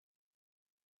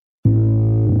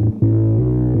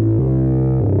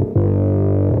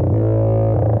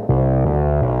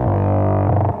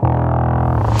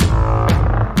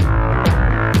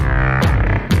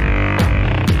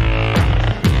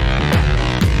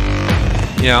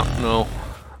Yeah, no.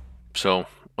 So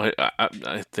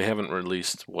they haven't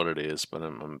released what it is, but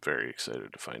I'm very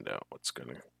excited to find out what's going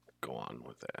to go on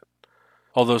with that.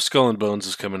 Although Skull and Bones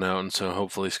is coming out, and so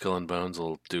hopefully Skull and Bones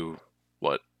will do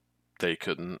what they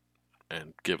couldn't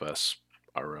and give us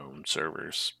our own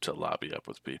servers to lobby up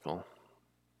with people.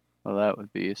 Well, that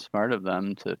would be smart of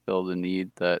them to fill the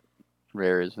need that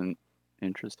Rare isn't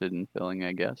interested in filling,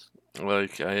 I guess.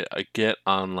 Like, I get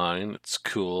online, it's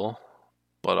cool,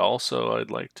 but also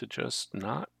I'd like to just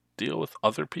not deal with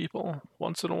other people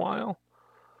once in a while.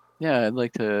 Yeah, I'd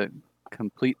like to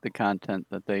complete the content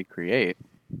that they create.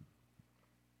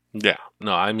 Yeah,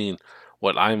 no, I mean,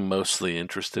 what I'm mostly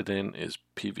interested in is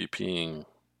PvPing,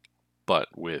 but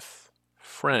with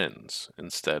friends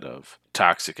instead of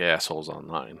toxic assholes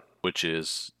online, which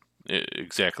is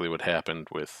exactly what happened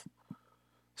with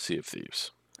Sea of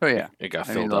Thieves. Oh yeah. It got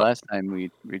I mean, filled the up. last time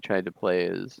we tried to play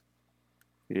is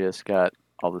we just got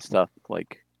all the stuff,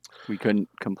 like we couldn't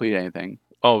complete anything.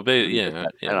 Oh, And we just yeah,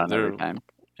 got fed yeah, on every time.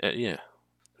 yeah.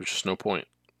 There's just no point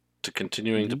to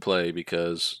continuing to Hmm. play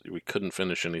because we couldn't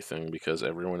finish anything because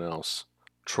everyone else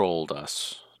trolled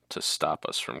us to stop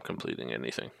us from completing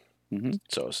anything. Hmm.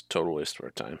 So it's a total waste of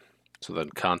our time. So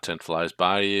then content flies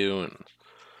by you, and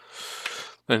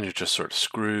then you're just sort of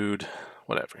screwed.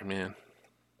 Whatever, man.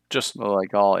 Just, Well,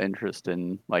 like all interest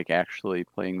in like actually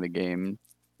playing the game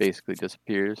basically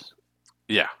disappears.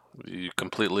 yeah, you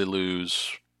completely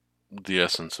lose the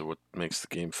essence of what makes the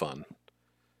game fun.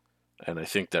 And I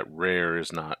think that Rare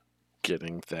is not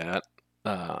getting that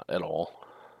at all,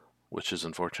 which is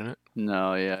unfortunate.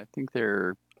 No, yeah, I think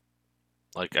they're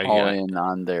Like, all in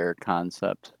on their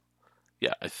concept.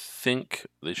 yeah, I think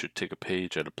they should take a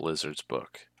page out of Blizzard's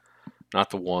book. Not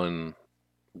the one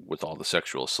with all the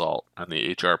sexual assault and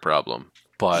the HR problem,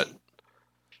 but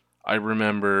I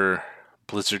remember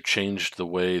Blizzard changed the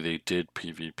way they did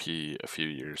PvP a few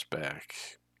years back.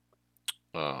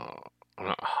 I'm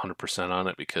not 100% on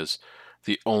it because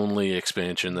the only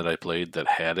expansion that I played that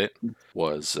had it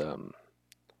was the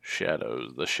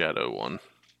Shadow one,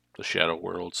 the Shadow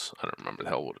Worlds. I don't remember the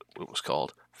hell what it was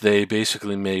called. They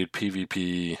basically made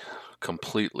PvP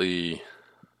completely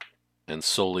and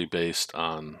solely based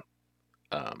on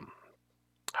um,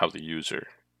 how the user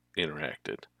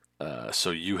interacted.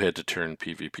 So you had to turn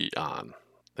PvP on.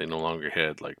 They no longer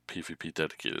had like PvP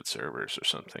dedicated servers or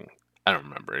something. I don't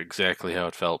remember exactly how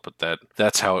it felt, but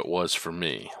that's how it was for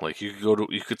me. Like you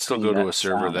could I still mean, go to that a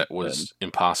server sounds that good. was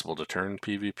impossible to turn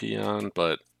PvP on,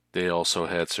 but they also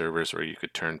had servers where you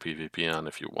could turn PvP on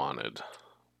if you wanted.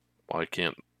 Why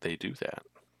can't they do that?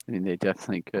 I mean, they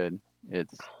definitely could.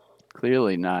 It's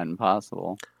clearly not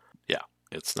impossible. Yeah,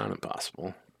 it's not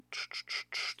impossible.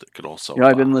 They could also You know,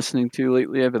 I've been listening to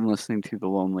lately. I've been listening to The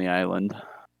Lonely Island.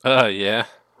 yeah,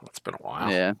 it's been a while.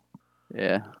 Yeah,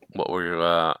 yeah. What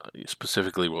were you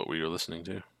specifically? What were you listening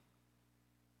to?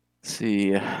 Let's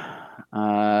see,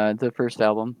 the first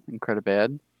album,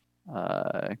 Incredibad.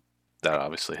 Uh, That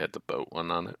obviously had the boat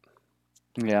one on it.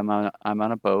 yeah, I'm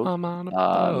on a boat. I'm on a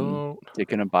boat.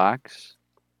 Dick in a Box.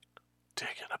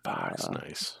 Dig in a box. Uh,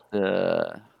 Nice.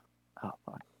 the oh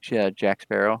fuck, yeah, Jack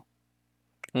Sparrow.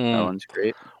 That Mm, one's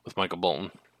great with Michael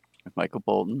Bolton. with Michael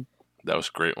Bolton. That was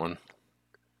a great one.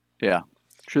 Yeah,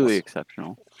 truly Also,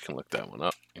 exceptional. you can look that one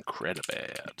up.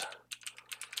 Incredibad.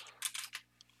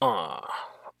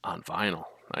 On vinyl.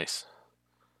 Nice.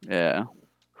 Yeah,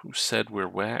 Who said we're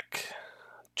whack?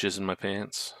 Jizz in my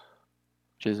pants.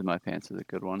 Jizz in My Pants is a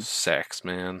good one. Sax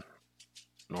man.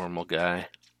 Normal guy.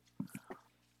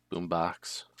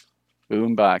 Boombox.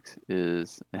 Boombox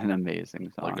is an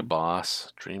amazing Like a song.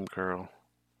 boss. Dream girl.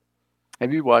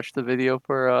 Have you watched the video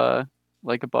for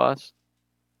Like a Boss?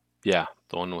 Yeah,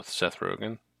 the one with Seth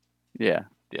Rogen. Yeah,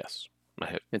 Yes, I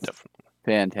have it's definitely.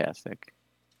 fantastic.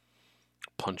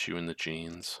 Punch you in the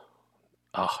jeans.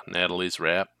 Oh, Natalie's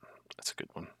rap. That's a good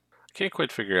one. I can't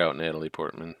quite figure out Natalie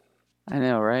Portman. I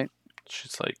know, right?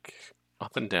 She's like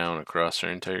up and down across her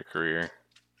entire career.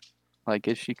 Like,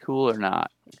 is she cool or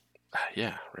not?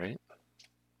 Yeah, right?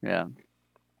 Yeah,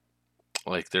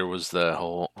 Like there was the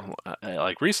whole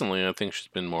like recently I think she's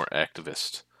been more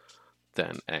activist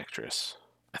than actress.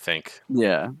 I think.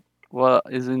 yeah. Well,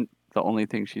 isn't the only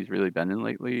thing she's really been in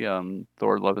lately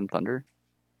Thor: Love and Thunder?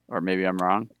 Or maybe I'm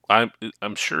wrong.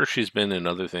 I'm sure she's been in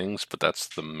other things, but that's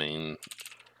the main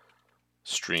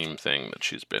stream thing that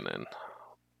she's been in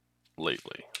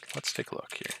lately. Let's take a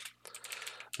look here.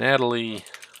 Natalie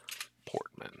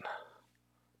Portman.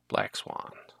 Black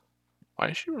Swan. Why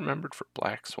is she remembered for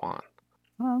Black Swan?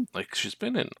 Um, Like, she's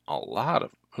been in a lot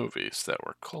of movies that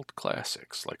were cult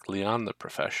classics, like Leon the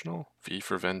Professional, V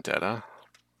for Vendetta.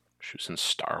 She was in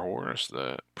Star Wars,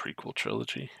 the prequel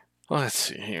trilogy. Well, let's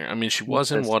see here. I mean, she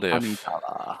was in Princess What If.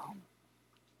 Amidala.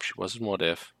 She was in What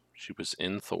If. She was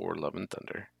in Thor: Love and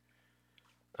Thunder.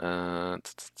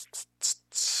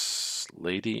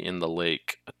 Lady in the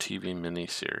Lake, a TV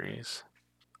miniseries.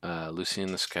 Lucy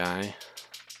in the Sky.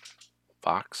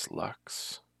 Vox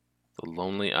Lux. The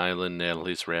Lonely Island,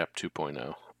 Natalie's Rap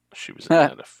 2.0. She was in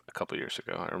that a couple years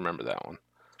ago. I remember that one.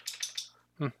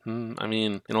 I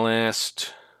mean, in the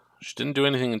last... She didn't do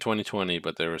anything in 2020,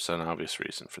 but there was an obvious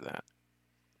reason for that.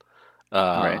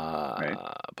 Right.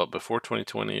 But before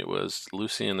 2020, it was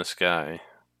Lucy in the Sky.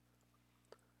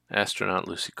 Astronaut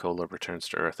Lucy Cola returns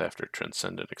to Earth after a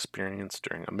transcendent experience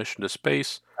during a mission to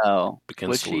space. Oh, Begins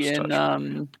was to she lose in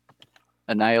touch.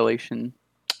 Annihilation?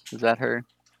 Was that her?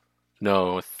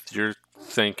 No, you're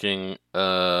thinking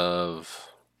of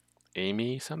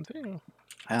Amy something?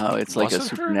 Oh, it's like a Was it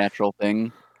her? supernatural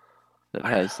thing that I,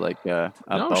 has like a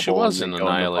no, she bubble and was they in go in the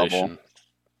bubble. Annihilation.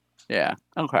 Yeah.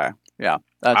 Okay. Yeah.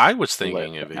 I That's was the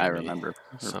thinking thing of I Amy remember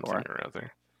her something for. or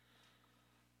other.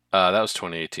 That was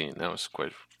 2018. That was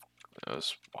a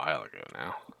while ago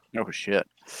now. Oh shit.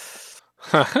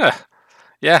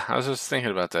 Yeah, I was just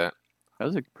thinking about that. That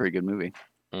was a pretty good movie.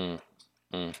 Mm,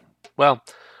 mm. Well,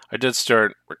 I did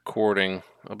start recording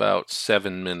about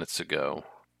 7 minutes ago,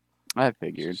 I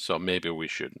figured. so maybe we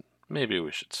should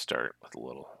start with a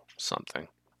little something.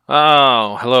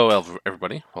 Oh, hello,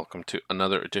 everybody. Welcome to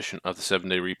another edition of the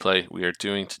 7-Day Replay. We are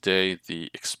doing today the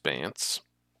Expanse,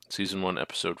 Season 1,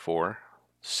 Episode 4,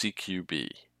 CQB.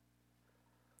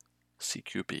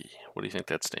 CQB. What do you think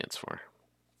that stands for?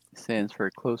 Stands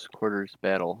for Close Quarters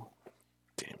Battle.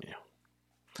 Damn you.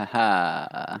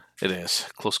 Haha. It is.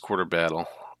 Close quarter battle.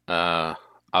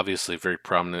 Obviously, a very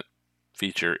prominent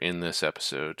feature in this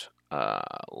episode.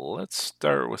 Let's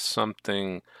start with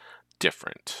something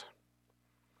different.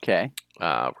 Okay.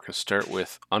 We're going to start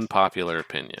with unpopular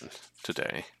opinion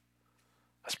today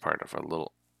as part of our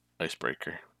little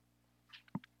icebreaker.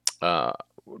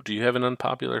 Do you have an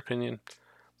unpopular opinion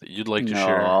that you'd like to No,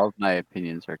 share? all of my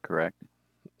opinions are correct.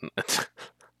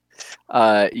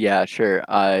 Yeah, sure.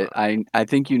 I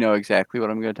think you know exactly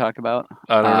what I'm going to talk about.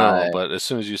 I don't know, but as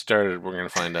soon as you started, we're going to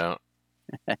find out.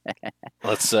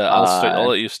 Let's. I'll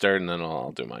let you start, and then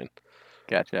I'll do mine.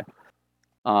 Gotcha.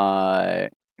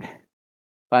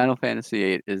 Final Fantasy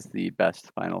VIII is the best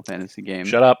Final Fantasy game.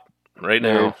 Shut up right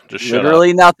There's now. Just shut up.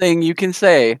 literally nothing you can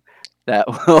say that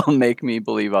will make me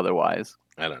believe otherwise.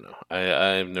 I don't know.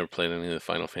 I've never played any of the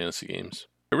Final Fantasy games.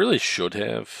 I really should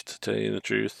have, to tell you the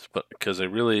truth, but because I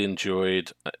really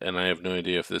enjoyed, and I have no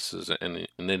idea if this is in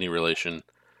any relation,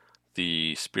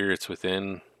 the Spirits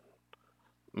Within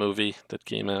movie that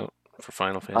came out for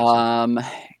Final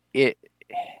Fantasy.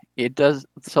 It does.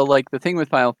 So like the thing with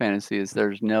Final Fantasy is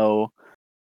there's no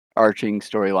arching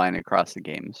storyline across the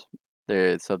games.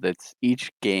 So that's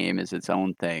each game is its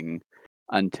own thing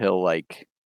until like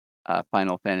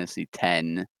Final Fantasy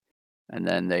X, and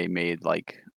then they made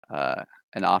like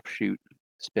an offshoot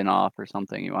spin-off or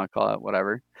something you want to call it,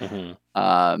 whatever.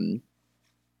 Mm-hmm.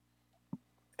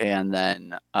 And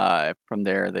then from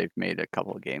there they've made a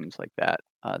couple of games like that.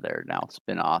 They're now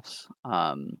spin-offs.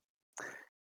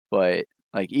 But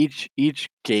like each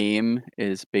game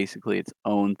is basically its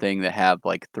own thing that have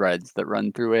like threads that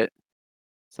run through it.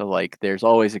 So like there's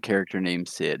always a character named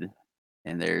Sid,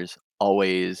 and there's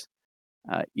always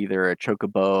either a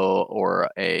chocobo or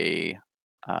a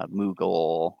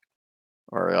Moogle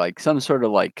or like some sort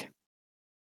of like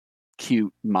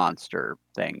cute monster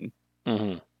thing.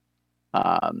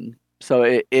 Mm-hmm. So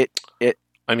it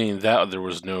I mean, that there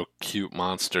was no cute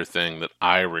monster thing that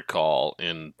I recall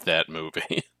in that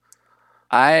movie.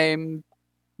 I'm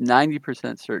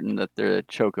 90% certain that the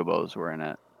chocobos were in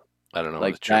it. I don't know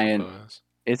Like what a giant, chocobo is.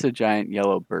 it's a giant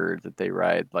yellow bird that they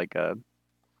ride like a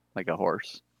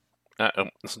horse.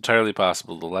 It's entirely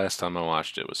possible. The last time I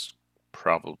watched it was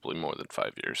probably more than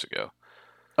 5 years ago.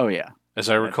 Oh yeah. As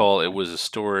I Yeah, recall, it definitely. was a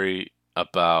story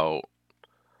about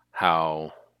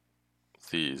how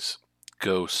these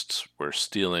ghosts were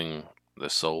stealing the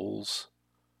souls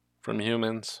from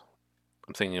humans.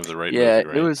 I'm thinking of the right Yeah,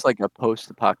 movie, it right? was like a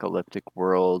post-apocalyptic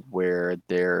world where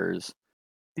there's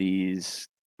these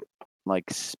like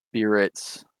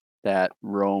spirits that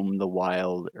roam the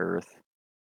wild earth,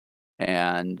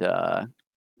 and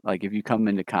like if you come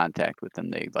into contact with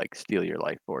them, they like steal your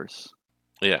life force.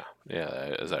 Yeah,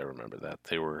 as I remember that.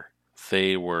 They were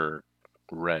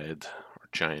red or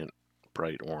giant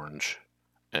bright orange,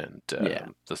 and Yeah.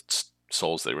 the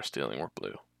souls they were stealing were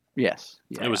blue. Yes.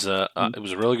 Yeah. Yeah. It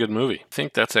was a really good movie. I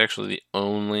think that's actually the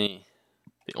only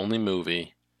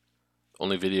movie,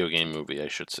 only video game movie I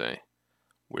should say,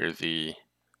 where the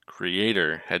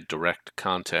creator had direct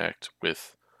contact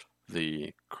with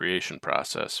the creation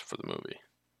process for the movie.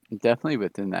 Definitely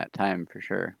within that time for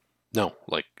sure. No,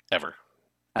 like ever,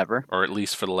 Ever? or at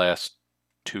least for the last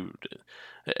two.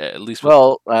 At least with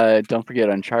Well, don't forget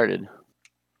Uncharted.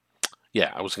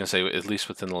 yeah, I was gonna say at least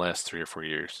within the last 3 or 4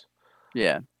 years.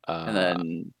 Yeah. And Uh,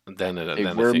 then they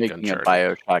then I were think making a Uncharted.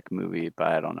 BioShock movie, but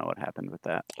I don't know what happened with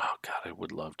that. Oh God, I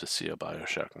would love to see a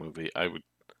Bioshock movie. I would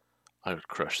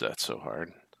crush that so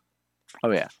hard.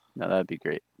 Oh yeah. No, that'd be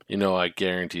great. You know, I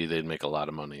guarantee they'd make a lot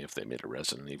of money if they made a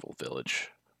Resident Evil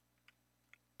Village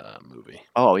movie.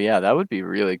 Oh yeah, that would be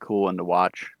really cool one to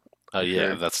watch for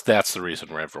Yeah, sure. that's the reason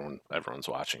where everyone's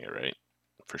watching it, right?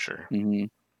 For sure. Mhm.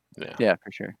 Yeah, Yeah,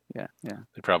 for sure. Yeah, yeah.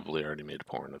 they probably already made a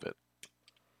porn of it.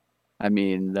 I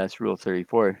mean, that's Rule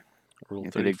 34. Rule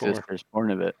If it exists, 34. there's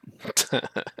porn of it.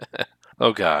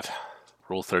 Oh God,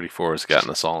 Rule 34 has gotten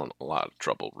us all in a lot of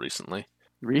trouble recently.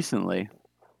 Recently,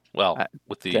 Well, I,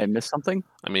 with did I the, miss something?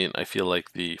 I mean, I feel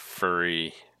like the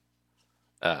furry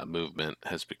movement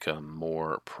has become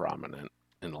more prominent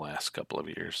in the last couple of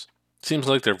years. Seems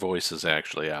like their voice is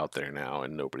actually out there now,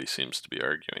 and nobody seems to be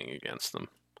arguing against them.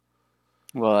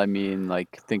 Well, I mean,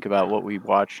 like think about what we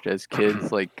watched as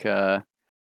kids, like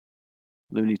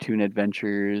Looney Tune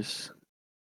Adventures,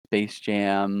 Space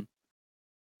Jam.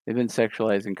 They've been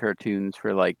sexualizing cartoons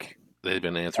for like They've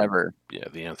been ever. yeah,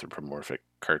 the anthropomorphic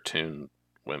cartoon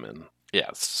women. Yeah,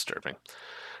 it's disturbing.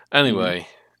 Mhm. Anyway,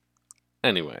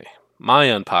 anyway,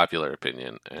 my unpopular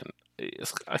opinion, and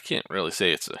I can't really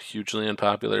say it's a hugely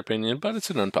unpopular opinion, but it's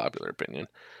an unpopular opinion.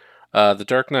 The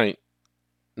Dark Knight,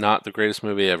 not the greatest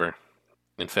movie ever.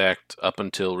 In fact, up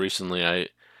until recently, I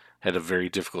had a very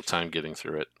difficult time getting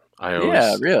through it.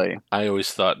 Yeah, really. I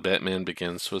always thought Batman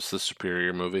Begins was the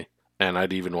superior movie, and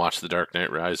I'd even watch The Dark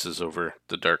Knight Rises over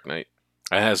The Dark Knight.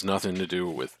 It has nothing to do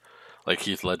with like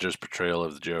Heath Ledger's portrayal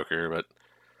of the Joker, but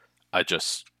I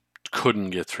just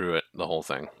couldn't get through it, the whole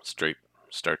thing, straight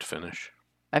start to finish.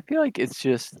 I feel like it's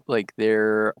just like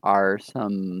there are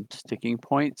some sticking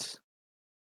points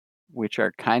which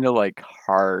are kind of like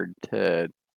hard to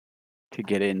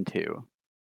get into.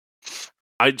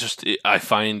 I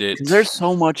find 'Cause it there's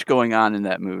so much going on in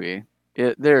that movie.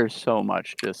 There's so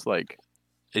much just like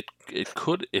it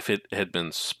could, if it had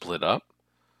been split up,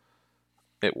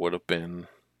 it would have been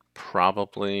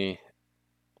probably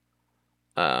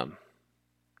um,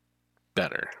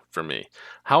 better for me.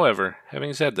 However,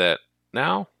 having said that,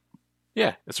 now,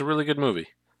 yeah, it's a really good movie.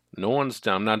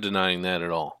 I'm not denying that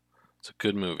at all. It's a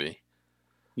good movie,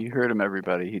 you heard him,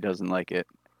 everybody. He doesn't like it.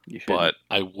 You should but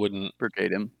I wouldn't.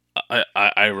 brigade him.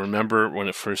 I remember when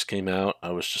it first came out,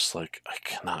 I was just like, I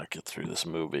cannot get through this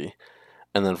movie.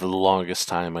 And then for the longest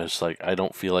time, I was like, I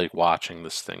don't feel like watching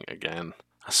this thing again.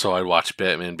 So I'd watch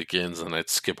Batman Begins and I'd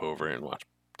skip over and watch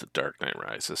The Dark Knight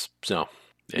Rises. So,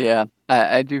 yeah. Yeah,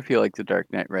 I do feel like The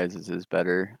Dark Knight Rises is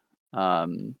better.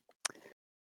 Um,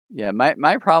 yeah,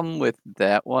 my problem with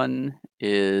that one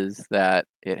is that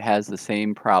it has the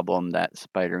same problem that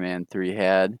Spider-Man 3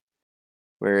 had,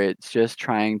 where it's just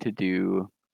trying to do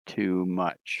too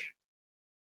much.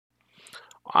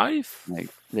 I Like,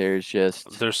 there's just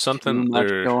there's too something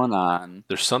much going on.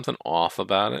 there's something off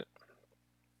about it,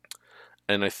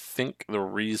 and I think the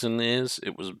reason is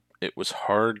it was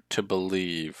hard to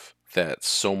believe that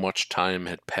so much time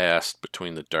had passed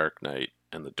between The Dark Knight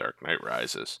and The Dark Knight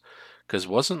Rises, because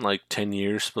wasn't like 10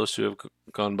 years supposed to have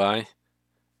gone by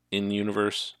in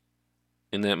universe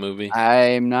in that movie?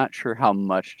 I'm not sure how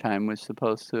much time was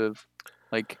supposed to have,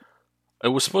 like, It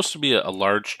was supposed to be a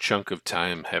large chunk of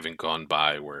time having gone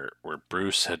by where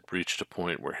Bruce had reached a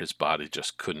point where his body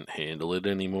just couldn't handle it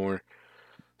anymore.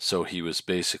 So he was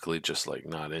basically just like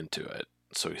not into it.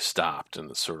 So he stopped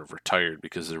and sort of retired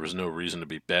because there was no reason to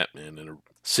be Batman in a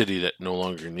city that no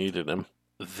longer needed him.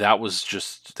 That was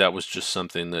just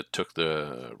something that took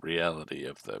the reality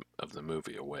of the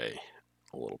movie away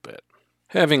a little bit.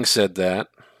 Having said that,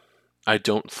 I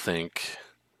don't think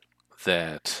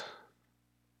that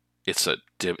it's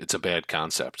a bad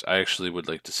concept. I actually would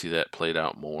like to see that played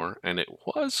out more, and it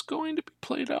was going to be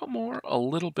played out more a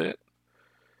little bit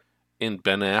in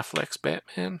Ben Affleck's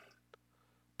Batman,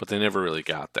 but they never really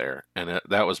got there, and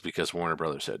that was because Warner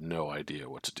Brothers had no idea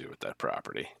what to do with that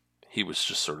property. He was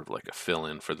just sort of like a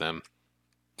fill-in for them.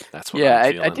 That's what yeah, I'm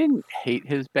I feeling. didn't hate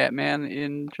his Batman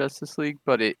in Justice League,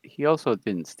 but he also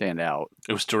didn't stand out.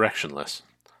 It was directionless.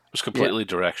 It was Yeah, completely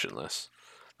directionless.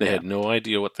 They yeah. had no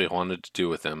idea what they wanted to do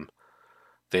with him.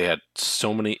 They had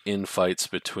so many infights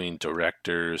between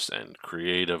directors and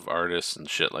creative artists and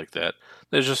shit like that.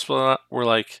 They just were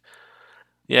like,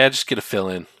 yeah, just get a fill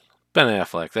in. Ben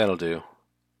Affleck, that'll do.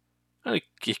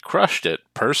 He crushed it.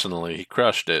 Personally, he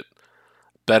crushed it.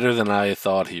 better than I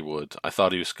thought he would. I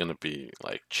thought he was going to be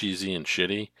like cheesy and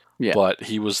shitty, Yeah. but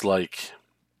he was like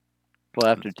Well,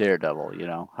 after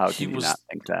Daredevil, how he can you was. not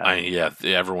think that? I yeah,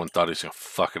 everyone thought he was gonna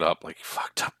fuck it up, like he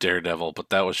fucked up Daredevil, but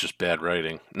that was just bad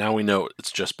writing. Now we know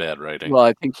it's just bad writing. Well,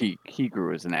 I think he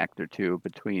grew as an actor too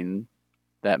between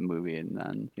that movie and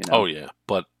then. Oh yeah,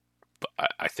 but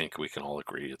I think we can all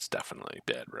agree it's definitely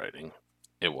bad writing.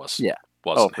 It Yeah.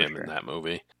 Oh, wasn't for him in sure. that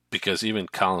movie because even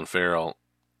Colin Farrell,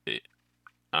 it,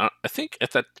 I think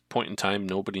at that point in time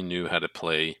nobody knew how to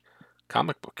play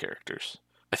comic book characters.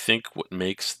 I think what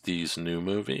makes these new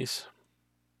movies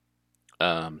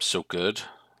so good,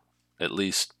 at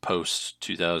least post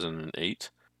 2008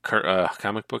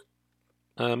 comic book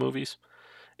movies,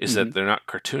 is Hmm. that they're not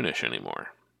cartoonish anymore.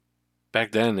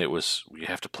 Back then, it was you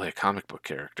have to play a comic book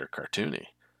character cartoony,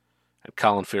 and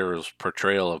Colin Farrell's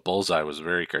portrayal of Bullseye was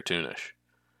very cartoonish.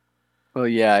 Well,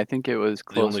 yeah, I think it was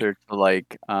The only closer to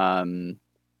like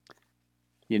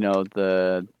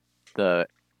the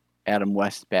Adam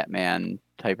West Batman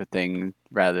type of thing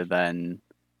rather than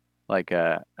like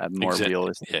a more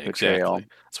realistic yeah, portrayal. exactly.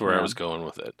 That's where I Yeah. was going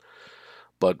with it.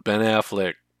 But Ben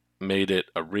Affleck made it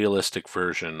a realistic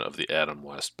version of the Adam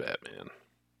West Batman.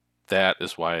 That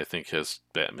is why I think his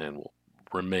Batman will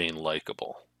remain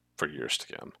likable for years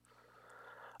to come.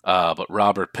 But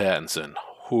Robert Pattinson,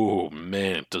 oh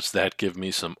man, does that give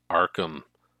me some Arkham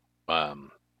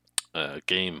um,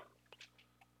 game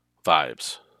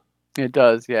vibes? It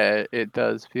does, yeah. It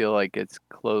does feel like it's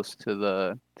close to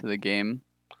the game.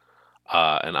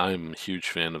 And I'm a huge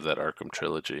fan of that Arkham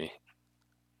trilogy.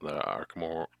 The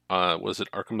Arkham, was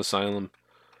it Arkham Asylum,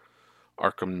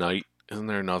 Arkham Knight? Isn't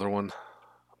there another one?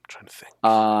 I'm trying to think.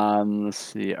 Let's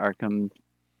see, Arkham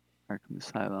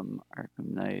Asylum, Arkham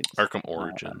Knight. Arkham Uh,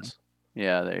 Origins.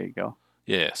 yeah, there you go.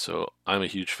 Yeah, so I'm a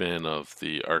huge fan of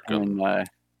the Arkham And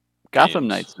Gotham games.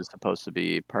 Knights is supposed to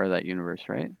be part of that universe,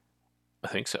 right? I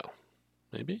think so.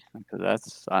 Maybe. Because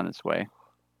that's on its way.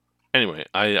 Anyway,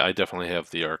 I definitely have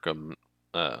the Arkham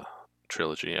uh,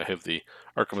 trilogy. I have the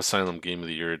Arkham Asylum Game of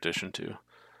the Year edition too.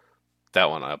 That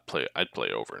one I'd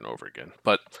play over and over again.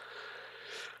 But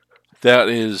that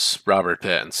is Robert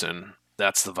Pattinson.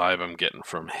 That's the vibe I'm getting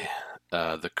from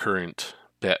the current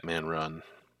Batman run,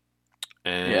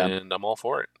 Yeah. and I'm all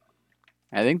for it.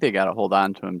 I think they got to hold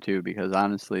on to him too, because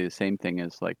honestly, the same thing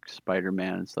as like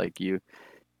Spider-Man. It's like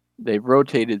they've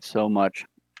rotated so much.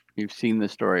 You've seen the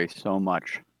story so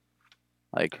much.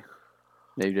 Like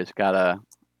they just gotta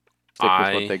stick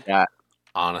with what I they got.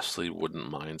 honestly wouldn't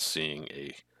mind seeing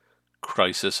a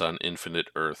Crisis on Infinite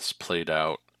Earths played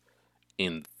out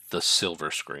in the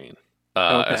silver screen,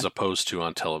 Okay. as opposed to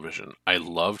on television. I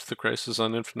loved the Crisis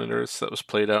on Infinite Earths that was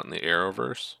played out in the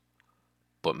Arrowverse,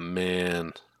 but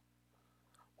man,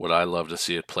 would I love to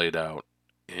see it played out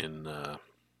in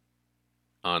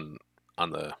on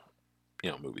on the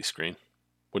movie screen,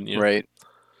 wouldn't you? Right.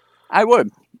 I would.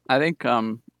 I think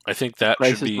I think that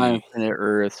should Crisis on be. Infinite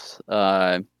Earths.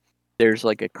 There's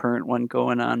like a current one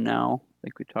going on now. I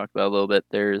think we talked about a little bit.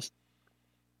 There's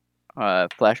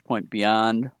Flashpoint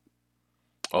Beyond,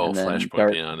 Oh, and then Flashpoint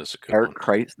Beyond is a good Dark one.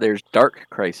 Crisis. There's Dark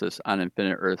Crisis on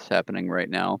Infinite Earths happening right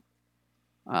now.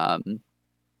 Um,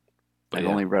 But I've yeah,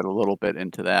 only read a little bit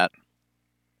into that.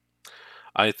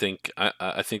 I think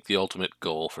the ultimate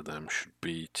goal for them should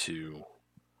be to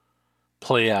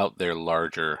play out their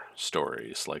larger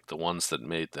stories, like the ones that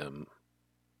made them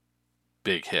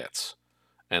big hits.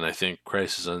 And I think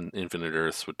Crisis on Infinite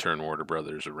Earths would turn Warner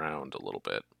Brothers around a little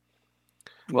bit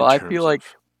Well, in I feel terms like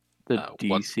of the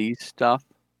what. DC stuff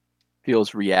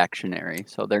feels reactionary,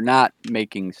 so they're not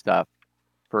making stuff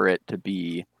for it to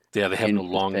be Yeah, they have no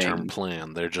long-term interesting.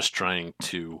 plan. They're just trying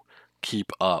to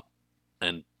keep up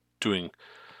and doing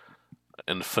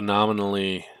a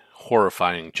phenomenally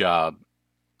horrifying job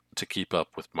to keep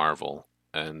up with Marvel,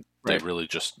 and they Right. really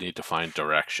just need to find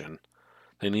direction.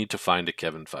 They need to find a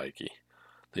Kevin Feige.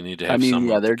 They need to I have mean, some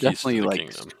yeah, of the they're keys to definitely the like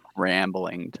kingdom.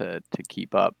 scrambling to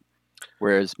keep up,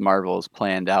 whereas Marvel's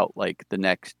planned out like the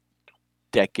next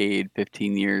decade,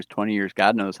 15 years, 20 years,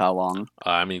 God knows how long.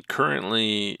 I mean,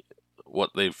 currently,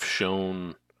 what they've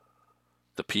shown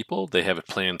the people, they have it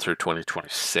planned through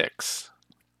 2026.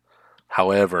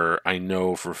 However, I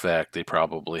know for a fact they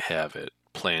probably have it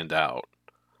planned out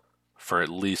for at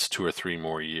least 2 or 3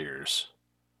 more years,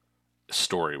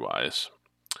 story wise.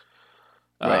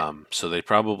 Right. So they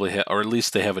probably have, or at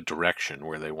least they have a direction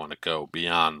where they want to go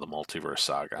beyond the multiverse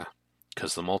saga,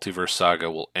 because the multiverse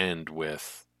saga will end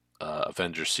with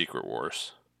Avengers: Secret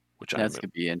Wars, which That's gonna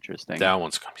be interesting. that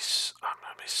one's gonna be. I'm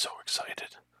gonna be so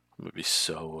excited. I'm gonna be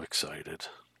so excited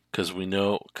because we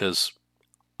know because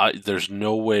there's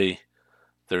no way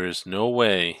there is no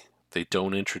way they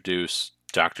don't introduce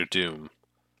Doctor Doom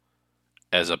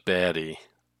as a baddie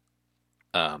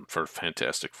for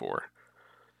Fantastic Four,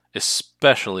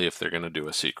 especially if they're going to do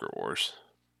a Secret Wars.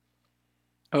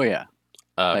 Oh yeah,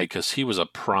 like Because he was a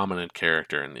prominent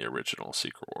character in the original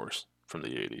Secret Wars from the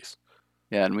 80s.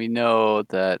 yeah, and we know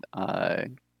that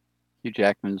Hugh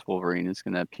Jackman's Wolverine is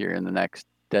going to appear in the next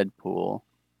Deadpool.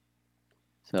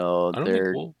 So I don't think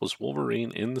they're, was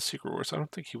Wolverine in the Secret Wars. I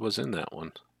don't think he was in that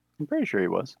one. I'm pretty sure he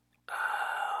was.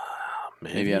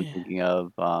 Maybe I'm Maybe. thinking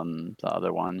of the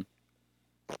other one.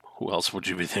 Who else would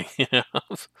you be thinking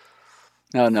of?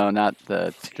 No, no, not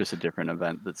the just a different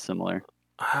event that's similar.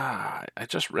 I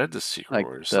just read the Secret Like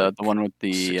Wars the like one with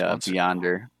the 6 months ago.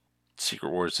 Beyonder. Secret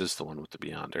Wars is the one with the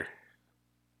Beyonder.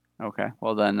 Okay,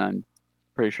 well then I'm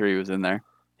pretty sure he was in there.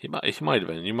 He might have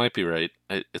been. You might be right.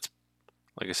 It's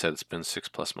like I said, it's been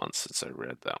 6+ months since I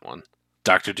read that one.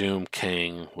 Doctor Doom,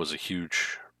 Kang was a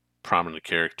huge, prominent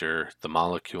character. The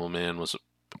Molecule Man was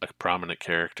a prominent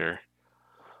character.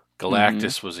 Mm-hmm.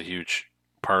 Galactus was a huge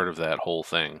part of that whole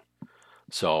thing.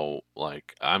 So,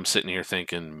 like, I'm sitting here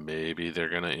thinking maybe they're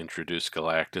going to introduce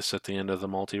Galactus at the end of the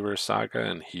multiverse saga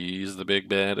and he's the big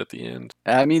bad at the end.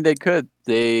 I mean, they could.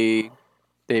 They've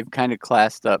kind of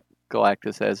classed up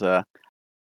Galactus as a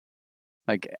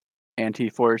like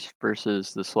anti-force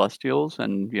versus the Celestials,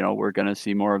 and you know we're gonna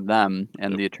see more of them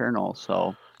and Yep. the Eternals.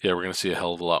 So Yeah, we're going to see a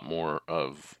hell of a lot more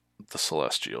of the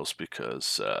Celestials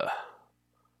because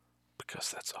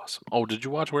that's awesome. Oh, did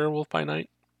you watch Werewolf by Night?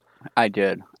 I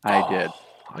did, I did, Oh,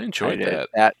 I I enjoyed did.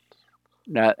 that.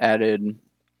 That added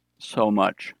so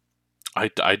much.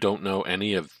 I don't know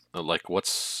any of like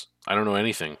I don't know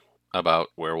anything about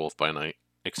Werewolf by Night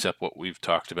except what we've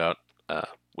talked about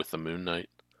with the Moon Knight.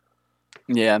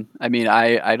 Yeah, I mean,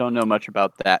 I don't know much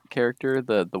about that character,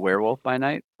 the werewolf by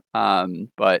night.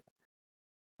 But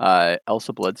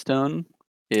Elsa Bloodstone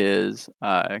is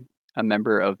a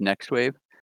member of Next Wave.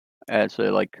 So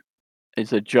like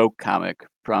it's a joke comic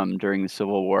from during the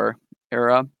Civil War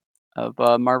era of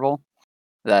Marvel.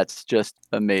 That's just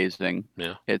amazing.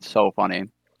 Yeah, It's so funny.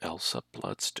 Elsa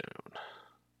Bloodstone.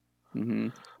 Hmm.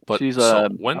 But She's so a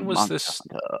when was monster this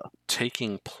hunter.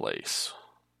 taking place?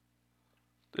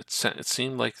 It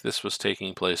seemed like this was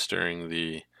taking place during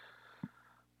the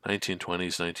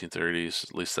 1920s, 1930s.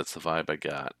 At least that's the vibe I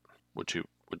got. Would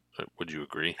you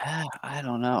agree? I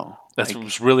don't know. That Like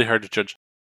was really hard to judge.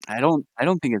 I don't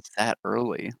think it's that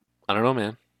early. I don't know,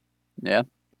 man. Yeah,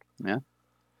 yeah.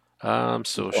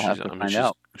 So We'll have to find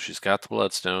out. she's got the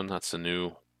bloodstone. That's a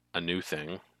new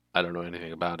thing. I don't know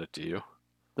anything about it. Do you?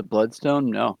 The Bloodstone?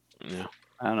 No, Yeah.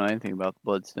 I don't know anything about the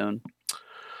Bloodstone.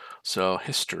 So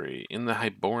history: in the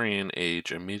Hyborian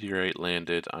Age, a meteorite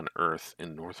landed on Earth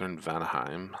in northern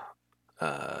Vanaheim.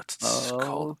 It's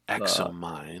called Oh fuck.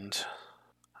 Exomind.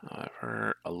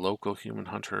 However, a local human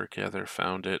hunter-gatherer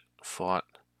found it, fought.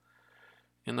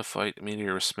 In the fight, the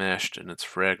meteor was smashed and its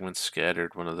fragments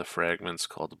scattered. One of the fragments,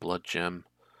 called the Blood Gem,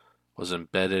 was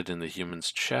embedded in the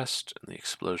human's chest, and the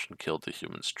explosion killed the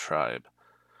human's tribe.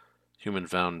 Human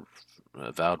vowed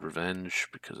revenge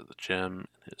because of the gem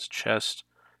in his chest.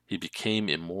 He became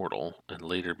immortal and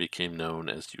later became known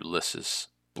as Ulysses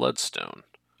Bloodstone.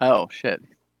 Oh shit.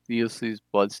 Ulysses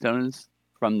Bloodstone is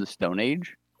from the Stone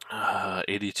Age?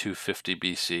 8250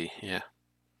 BC, yeah.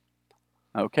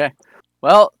 Okay.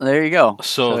 Well, there you go.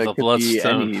 So So it the could be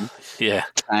Bloodstone, any yeah.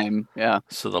 time. Yeah.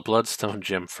 So the Bloodstone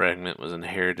gem fragment was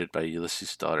inherited by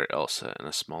Ulysses' daughter Elsa, and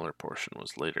a smaller portion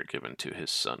was later given to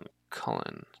his son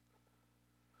Cullen.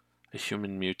 A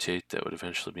human mutate that would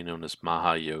eventually be known as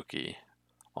Mahayogi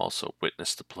also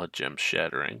witnessed the blood gem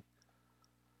shattering.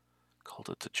 Called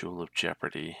it the Jewel of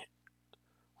Jeopardy.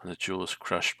 When the jewel was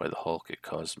crushed by the Hulk, it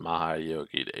caused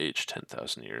Mahayogi to age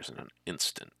 10,000 years in an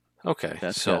instant. Okay,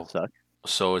 That's gotta so suck.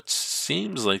 so it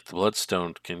seems like the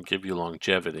Bloodstone can give you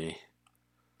longevity,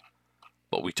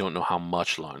 but we don't know how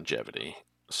much longevity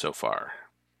so far.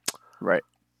 Right.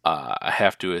 I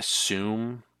have to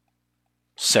assume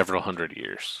several hundred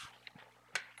years.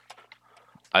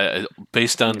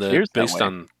 Based on It appears that based way.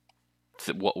 on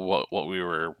what we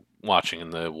were watching in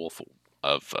the Wolf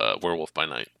of Werewolf by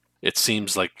Night. It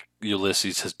seems like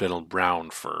Ulysses has been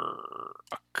around for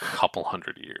a couple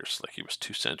hundred years, like he was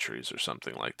 2 centuries or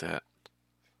something like that.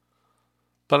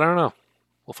 But I don't know.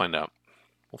 We'll find out.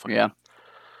 We'll find Yeah.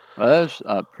 Well, that's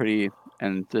pretty,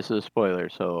 and this is a spoiler,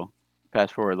 so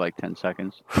fast forward like 10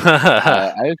 seconds. out.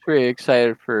 I was pretty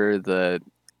excited for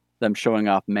them showing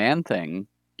off Man Thing.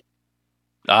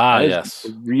 Ah, That is a yes,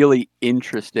 really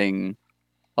interesting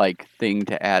like thing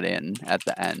to add in at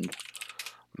the end.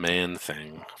 Man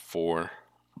Thing for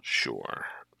sure.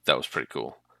 That was pretty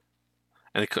cool.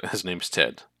 And his name's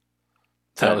Ted.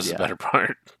 That Ted, was the yeah. better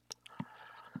part.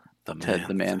 The Ted man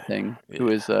the Man thing. Thing, who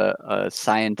Yeah. is a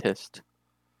scientist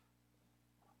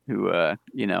who,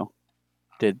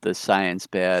 did the science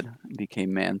bad,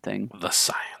 became Man Thing. The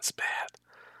science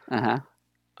bad.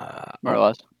 Uh-huh, more or Oh,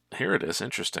 less. here it is.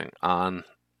 Interesting. On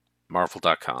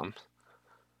Marvel.com,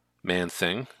 Man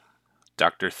Thing,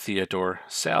 Dr. Theodore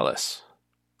Salas.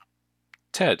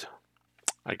 Ted.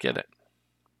 I get it.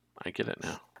 I get it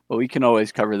now. But we can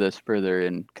always cover this further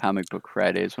in Comic Book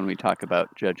Fridays when we talk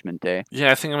about Judgment Day.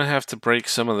 Yeah, I think I'm going to have to break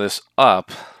some of this up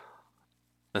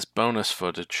as bonus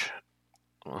footage.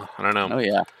 Well, I don't know. Oh,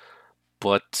 yeah,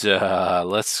 But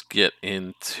let's get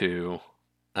into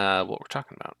what we're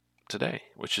talking about today,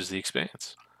 which is the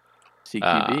Expanse.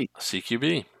 CQB.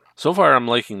 CQB. So far, I'm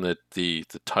liking the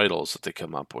titles that they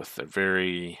come up with. They're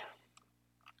very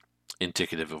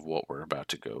indicative of what we're about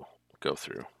to go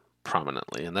through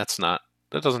prominently, and that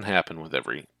doesn't happen with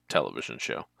every television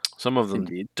show. Some of them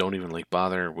Indeed. don't even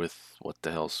bother with what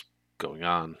the hell's going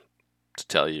on to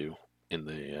tell you in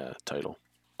the title.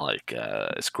 Like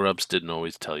Scrubs didn't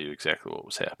always tell you exactly what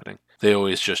was happening. They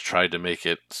always just tried to make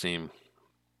it seem,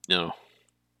 you know,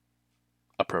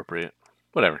 appropriate.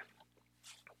 Whatever.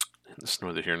 It's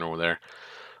neither here nor there.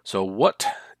 So, what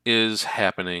is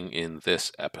happening in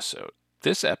this episode?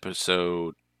 This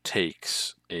episode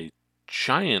takes a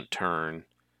giant turn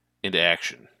into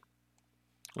action.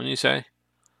 Wouldn't you say?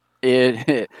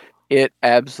 It it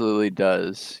absolutely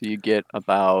does. You get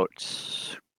about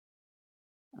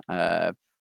uh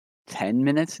 10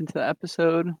 minutes into the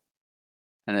episode,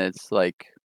 and it's like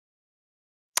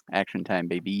action time,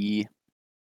 baby.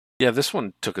 Yeah, this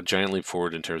one took a giant leap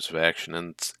forward in terms of action,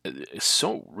 and it's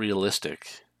so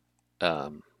realistic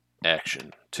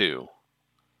action too.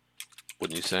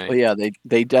 Wouldn't you say? Well, yeah,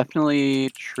 they definitely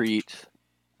treat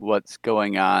what's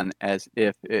going on as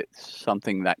if it's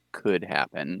something that could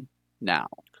happen now.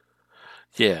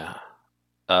 Yeah.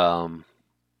 Um,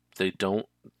 they don't.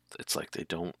 It's like they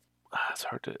don't. It's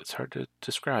hard to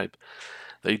describe.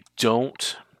 They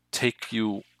don't take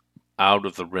you out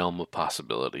of the realm of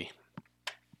possibility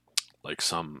like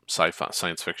some sci-fi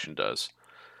science fiction does.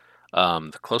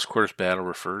 The close quarters battle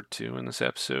referred to in this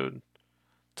episode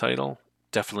title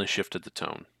definitely shifted the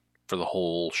tone for the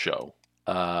whole show.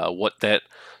 What that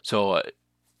so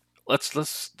let's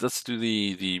do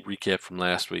the recap from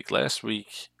last week. Last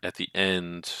week at the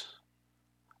end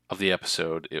of the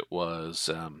episode, it was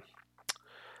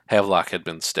Havelock had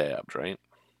been stabbed, right?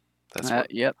 That's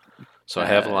what. Yep. So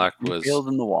Havelock Impaled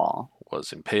in the wall.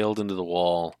 was impaled into the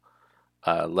wall,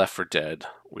 left for dead.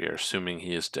 We are assuming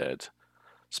he is dead.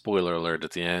 Spoiler alert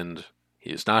at the end,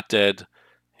 he is not dead.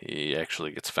 He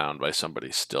actually gets found by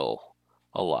somebody still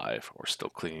alive or still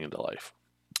clinging to life.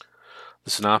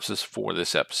 The synopsis for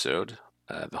this episode: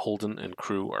 the Holden and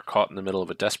crew are caught in the middle of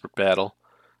a desperate battle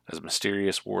as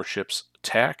mysterious warships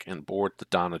attack and board the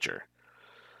Donager.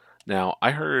 Now,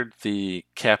 I heard the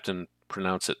captain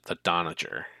pronounce it the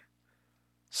Donager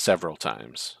several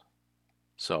times,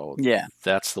 so Yeah,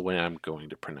 that's the way I'm going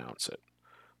to pronounce it,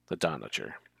 the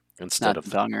Donager, instead not of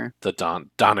the donger. the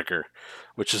Donager,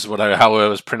 which is how I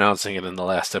was pronouncing it in the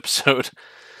last episode.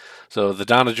 So the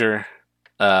Donager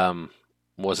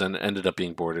ended up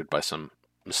being boarded by some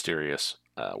mysterious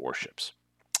warships.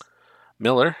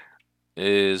 Miller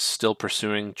is still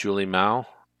pursuing Julie Mao,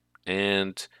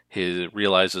 and he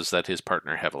realizes that his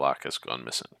partner Havelock has gone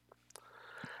missing.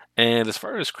 And as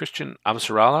far as Christian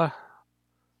Avasarala,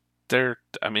 there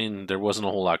wasn't a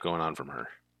whole lot going on from her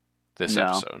this No.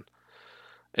 episode.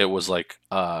 It was like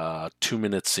a 2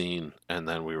 minute scene, and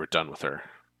then we were done with her,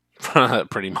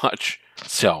 pretty much.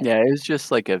 So Yeah, it was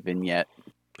just like a vignette.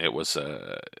 it was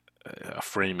a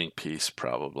framing piece,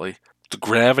 probably. The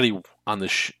gravity on the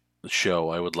show,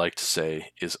 I would like to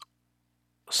say, is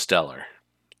stellar,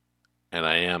 and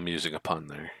I am using a pun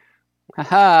there.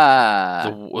 Haha!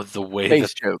 The way that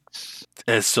Face jokes.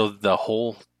 and so the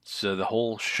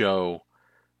whole show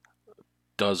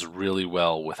does really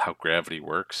well with how gravity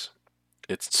works.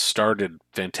 It started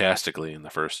fantastically in the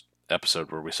first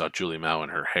episode where we saw Julie Mao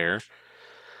and her hair.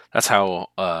 That's how,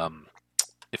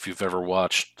 if you've ever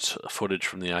watched footage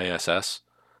from the ISS,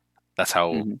 that's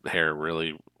how Mhm. hair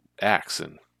really acts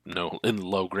in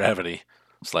low gravity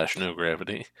slash no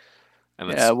gravity, and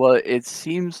Yeah, it's well, it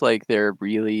seems like they're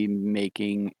really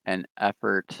making an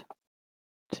effort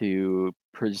to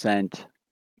present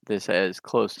this as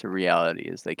close to reality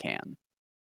as they can.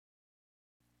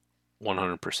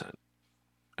 100%,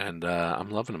 and I'm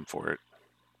loving them for it.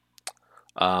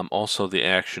 Also, the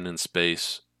action in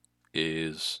space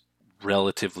is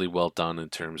relatively well done in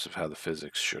terms of how the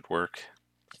physics should work.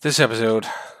 This episode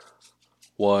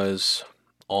was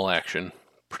all action.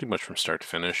 pretty much from start to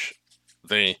finish.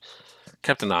 They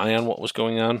kept an eye on what was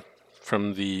going on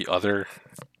from the other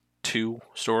two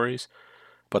stories,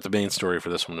 but the main story for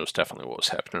this one was definitely what was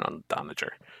happening on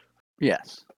Donager.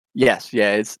 Yes. Yes,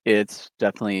 yeah, it's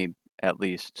definitely at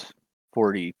least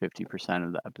 40-50%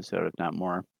 of the episode, if not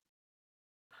more.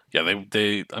 Yeah,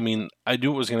 I mean, I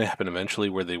knew it was going to happen eventually,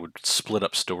 where they would split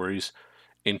up stories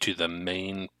into the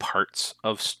main parts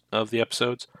of the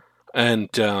episodes. And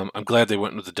I'm glad they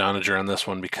went with the Donager on this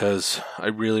one because I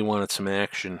really wanted some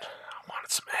action. I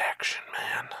wanted some action,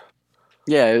 man.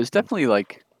 Yeah, it was definitely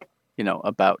like,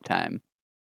 about time.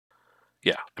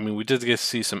 Yeah, I mean, we did get to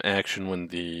see some action when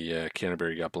the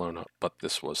Canterbury got blown up, but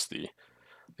this was the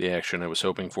action I was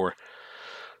hoping for.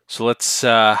 So let's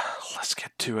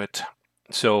get to it.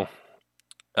 So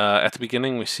at the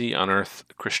beginning, we see on Earth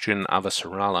Christian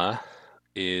Avasarala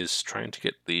is trying to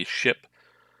get the ship.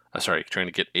 Trying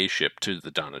to get a ship to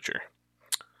the Donager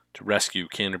to rescue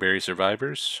Canterbury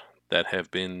survivors that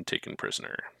have been taken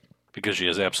prisoner. Because she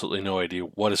has absolutely no idea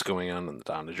what is going on in the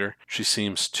Donager, she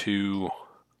seems to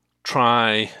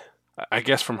try, I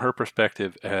guess from her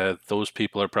perspective, those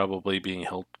people are probably being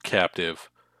held captive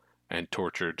and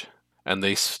tortured, and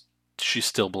she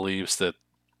still believes that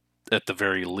at the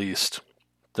very least,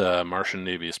 the Martian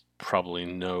Navy has probably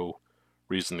no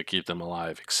reason to keep them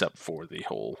alive except for the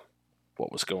whole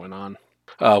what was going on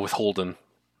with Holden,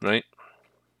 right?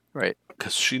 Right.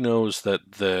 Because she knows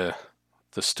that the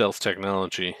stealth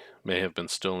technology may have been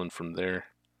stolen from their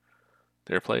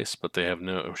place, but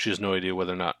she has no idea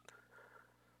whether or not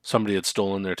somebody had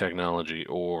stolen their technology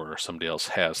or somebody else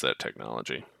has that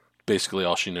technology. Basically,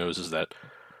 all she knows is that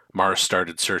Mars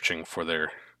started searching for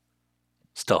their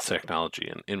stealth technology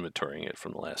and inventorying it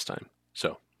from the last time.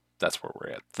 So that's where we're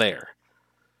at there.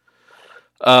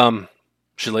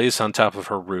 She lays on top of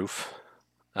her roof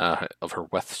of her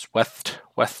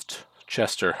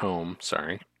Westchester home, with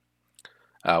her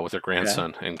Yeah.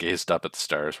 grandson and gazed up at the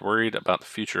stars, worried about the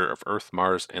future of Earth,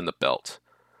 Mars, and the Belt,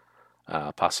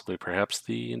 possibly perhaps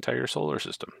the entire solar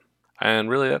system.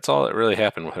 And really, that's all that really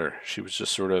happened with her. She was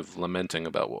just sort of lamenting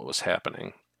about what was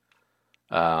happening.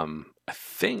 I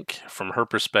think, from her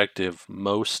perspective,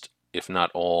 most, if not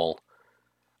all,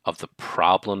 of the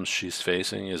problems she's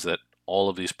facing is that all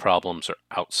of these problems are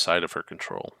outside of her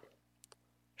control.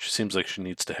 She seems like she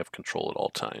needs to have control at all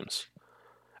times.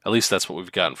 At least that's what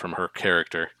we've gotten from her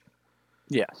character.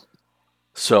 Yes.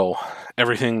 So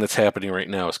everything that's happening right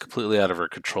now is completely out of her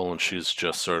control, and she's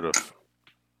just sort of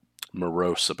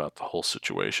morose about the whole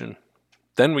situation.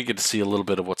 Then we get to see a little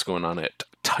bit of what's going on at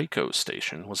Tycho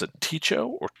Station. Was it Tycho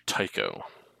or Tycho?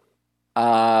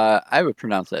 I would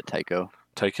pronounce that Tycho.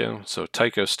 Tycho. So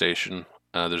Tycho Station.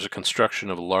 There's a construction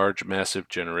of a large, massive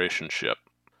generation ship.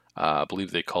 I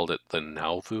believe they called it the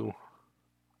Nauvoo.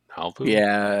 Nauvoo.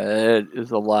 Yeah, it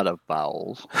is a lot of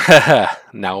vowels.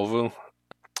 Nauvoo.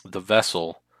 The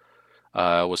vessel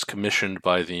was commissioned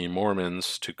by the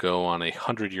Mormons to go on a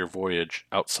 100-year voyage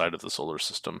outside of the solar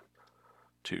system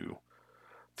to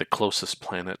the closest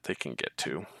planet they can get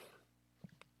to.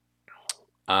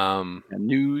 A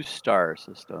new star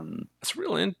system. It's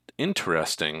really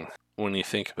interesting when you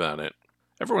think about it.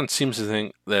 Everyone seems to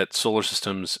think that solar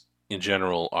systems in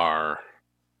general are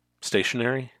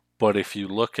stationary, but if you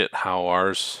look at how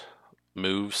ours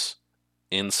moves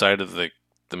inside of the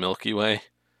Milky Way,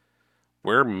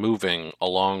 we're moving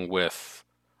along with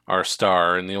our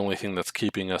star, and the only thing that's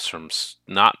keeping us from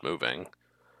not moving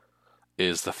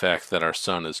is the fact that our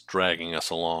sun is dragging us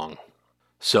along.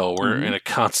 So we're in a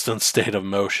constant state of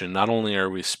motion. Not only are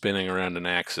we spinning around an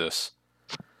axis,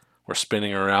 we're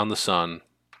spinning around the sun,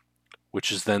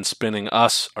 which is then spinning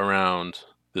us around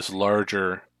this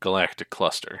larger galactic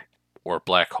cluster, or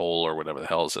black hole, or whatever the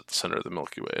hell is at the center of the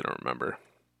Milky Way. I don't remember.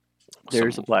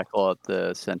 There's a black hole at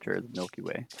the center of the Milky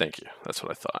Way. Thank you. That's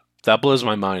what I thought. That blows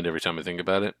my mind every time I think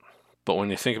about it. But when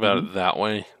you think about it that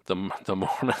way, the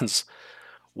Mormons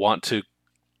want to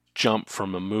jump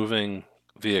from a moving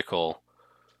vehicle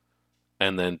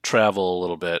and then travel a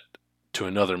little bit to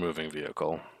another moving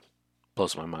vehicle.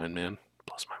 Blows my mind, man.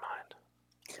 Blows my mind.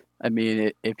 I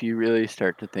mean, if you really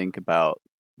start to think about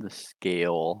the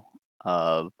scale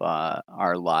of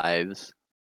our lives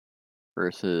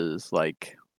versus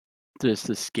like just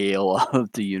the scale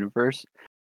of the universe,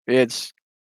 it's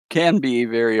can be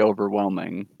very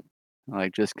overwhelming.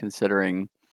 Like just considering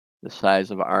the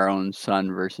size of our own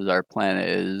sun versus our planet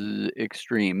is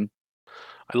extreme.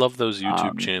 I love those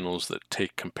YouTube Um, channels that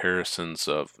take comparisons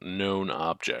of known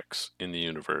objects in the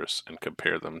universe and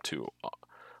compare them to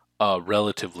a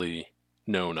relatively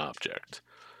known object.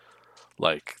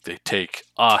 Like they take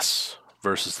us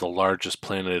versus the largest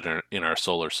planet in our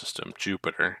solar system,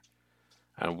 Jupiter,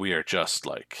 and we are just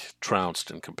like trounced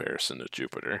in comparison to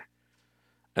Jupiter.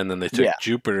 And then they Yeah. took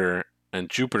Jupiter, and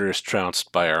Jupiter is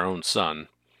trounced by our own sun.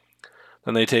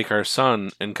 Then they take our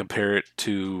sun and compare it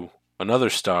to another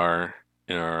star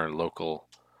in our local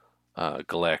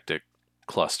galactic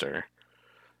cluster,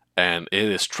 and it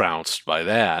is trounced by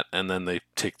that. And then they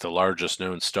take the largest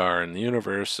known star in the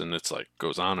universe, and it's like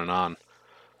goes on and on.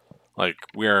 Like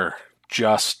we're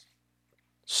just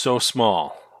so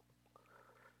small.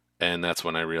 And that's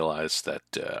when I realized that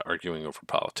arguing over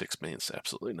politics means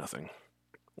absolutely nothing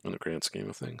in the grand scheme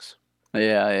of things.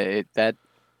 Yeah, that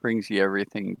brings you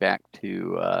everything back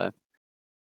to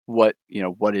what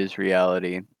is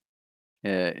reality?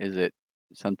 Is it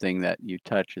something that you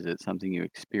touch? Is it something you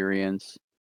experience?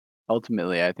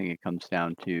 Ultimately, I think it comes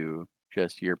down to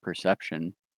just your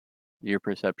perception. Your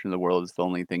perception of the world is the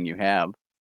only thing you have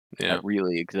Yeah, that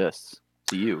really exists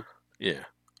to you. yeah.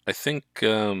 I think,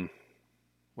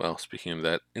 well, speaking of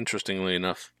that, interestingly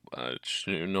enough,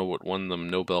 do you know what won the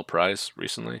Nobel Prize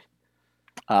recently?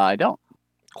 I don't.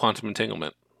 Quantum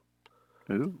entanglement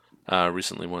Ooh,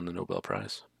 recently won the Nobel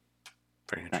Prize.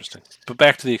 Very nice. interesting. But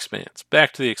back to the Expanse.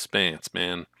 Back to the Expanse,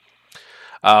 man.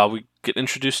 We get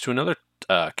introduced to another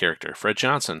character, Fred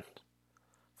Johnson.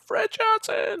 Fred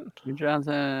Johnson! Good Who's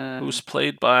Johnson.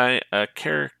 played by a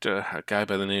guy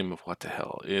by the name of what the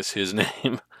hell is his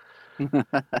name?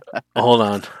 Hold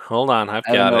on, I've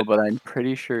I don't got know, it. but I'm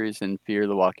pretty sure he's in Fear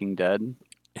the Walking Dead.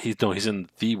 He's in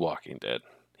The Walking Dead.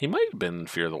 He might have been in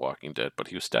Fear the Walking Dead, but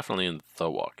he was definitely in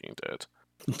The Walking Dead.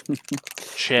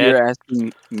 Chad You're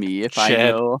asking me if I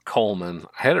Chad know? Coleman.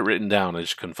 I had it written down, I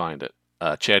just couldn't find it.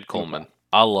 Chad Okay. Coleman.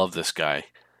 I love this guy.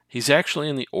 He's actually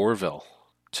in the Orville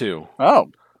too.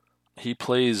 Oh. He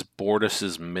plays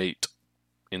Bortus's mate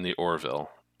in the Orville,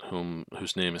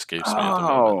 whose name escapes me at the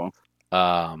moment. Oh.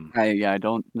 Um, I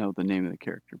don't know the name of the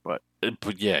character, but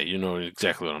but yeah, you know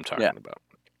exactly what I'm yeah, talking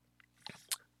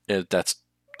about. That's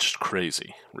just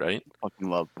crazy, right? fucking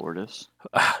love Bortus.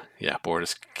 Yeah,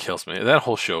 Bortus kills me. That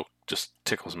whole show just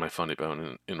tickles my funny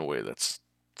bone in a way that's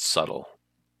subtle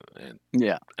and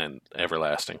Yeah. and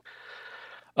everlasting.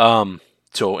 Um,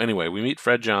 so anyway, we meet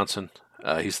Fred Johnson.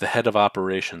 He's the head of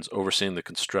operations overseeing the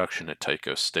construction at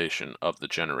Tycho Station of the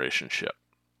Generation ship.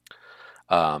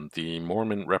 The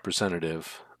Mormon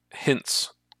representative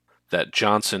hints that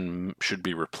Johnson should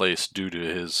be replaced due to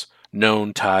his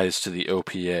known ties to the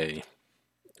OPA.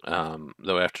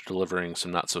 Though after delivering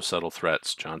some not so subtle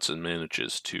threats, Johnson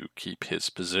manages to keep his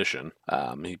position.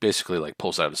 He basically like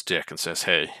pulls out his dick and says,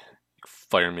 "Hey,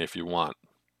 fire me if you want,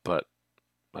 but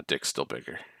my dick's still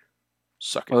bigger.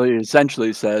 Suck Well, he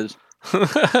essentially says, it."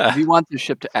 if you want the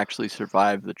ship to actually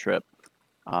survive the trip,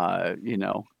 uh, you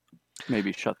know,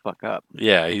 maybe shut the fuck up.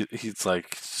 Yeah, he's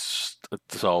like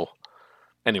so.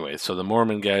 Anyway, so the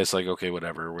Mormon guy's like, okay,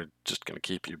 whatever, we're just gonna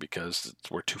keep you because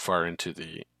we're too far into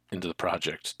the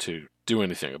project to do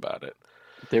anything about it.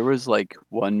 There was like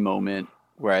one moment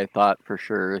where I thought for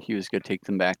sure he was gonna take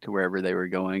them back to wherever they were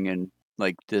going and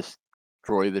like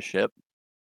destroy the ship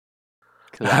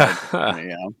because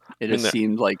I it just mean,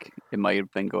 seemed like it might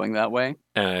have been going that way.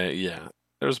 yeah,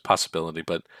 there's a possibility,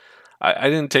 but I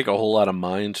didn't take a whole lot of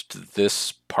mind to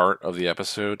this part of the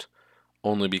episode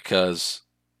only because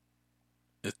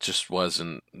it just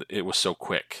wasn't. It was so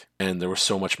quick, and there was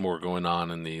so much more going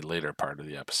on in the later part of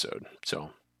the episode.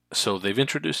 So they've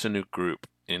introduced a new group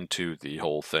into the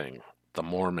whole thing. The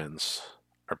Mormons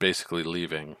are basically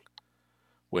leaving,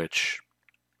 which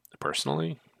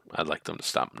personally, I'd like them to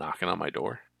stop knocking on my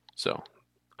door. So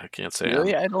I can't say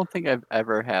Really, I don't think I've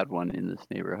ever had one in this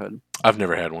neighborhood. I've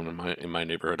never had one in my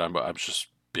neighborhood. I'm just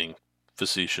being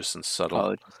facetious and subtle.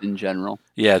 Oh, just in general.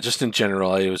 Yeah, just in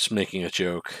general, I was making a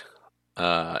joke,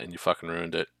 and you fucking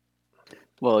ruined it.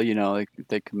 Well, like,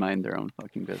 they could mind their own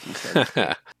fucking business. That'd be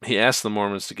great. He asks the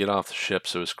Mormons to get off the ship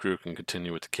so his crew can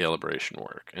continue with the calibration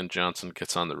work, and Johnson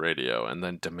gets on the radio and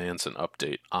then demands an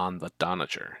update on the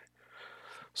Doniger.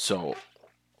 So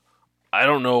I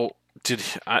don't know.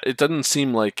 It doesn't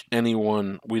seem like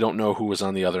anyone? We don't know who was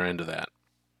on the other end of that.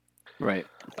 Right.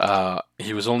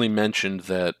 He was only mentioned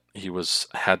that he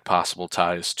had possible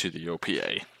ties to the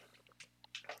OPA.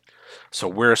 So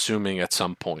we're assuming at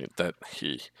some point that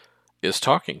he is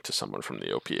talking to someone from the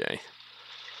OPA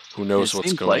who It knows what's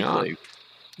seems going on. likely.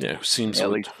 Yeah, At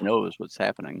least knows what's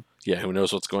happening. who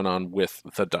knows what's going on with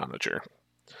the Doniger.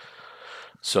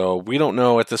 So we don't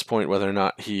know at this point whether or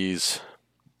not he's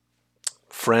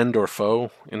friend or foe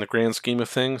in the grand scheme of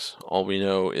things. All we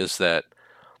know is that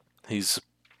he's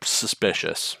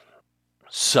suspicious,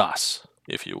 sus,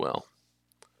 if you will.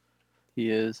 He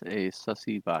is a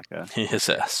sussy baka. He is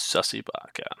a sussy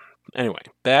baka. Anyway,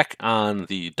 back on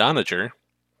the Doniger,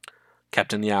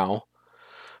 Captain Yao,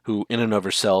 who in and of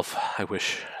herself I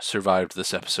wish survived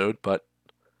this episode, but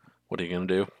what are you gonna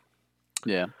do?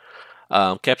 Yeah.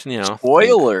 Captain Yao thinks,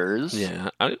 Spoilers. yeah,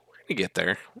 we're gonna get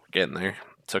there. We're getting there.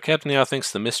 So Captain Yao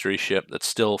thinks the mystery ship that's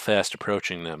still fast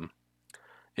approaching them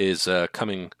is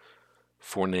coming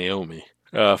for Naomi.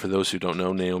 For those who don't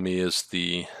know, Naomi is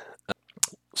the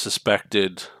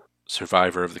suspected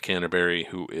survivor of the Canterbury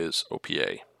who is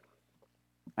OPA.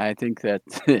 I think that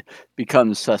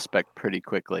becomes suspect pretty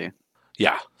quickly.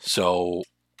 Yeah, so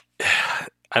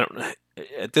I don't know.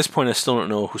 At this point, I still don't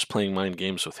know who's playing mind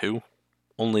games with who.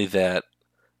 Only that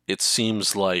it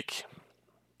seems like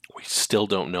we still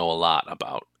don't know a lot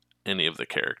about any of the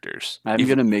characters. I'm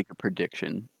Even gonna make a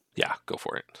prediction. yeah, go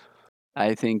for it.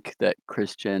 I think that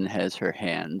Christian has her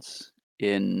hands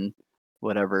in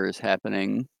whatever is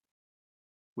happening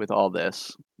with all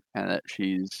this, and that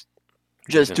she's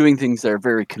You just think doing things that are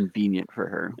very convenient for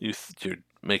her. you're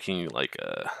making like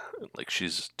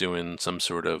she's doing some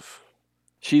sort of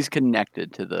She's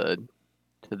connected to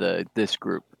this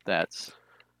group that's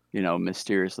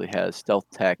mysteriously has stealth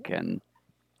tech and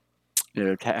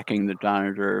attacking the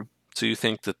Donager. so you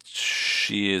think that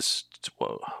she is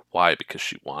well, why? Because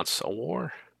she wants a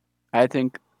war? I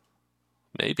think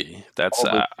Maybe all this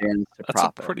stands to that's a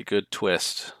profit. pretty good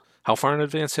twist. How far in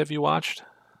advance have you watched?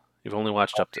 You've only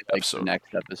watched up to Probably like the episode.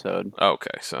 next episode.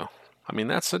 Okay, so I mean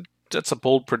that's a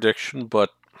bold prediction, but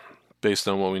based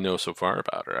on what we know so far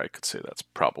about her, I could say that's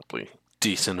probably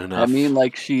decent I mean, enough.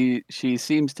 like she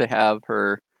seems to have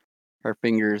her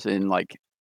fingers in like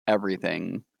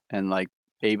everything and like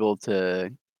able to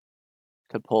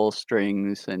pull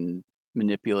strings and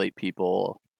manipulate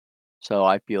people. So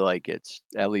I feel like it's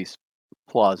at least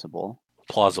plausible.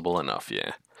 Plausible enough,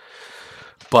 yeah.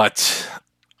 But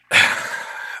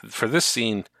for this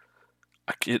scene,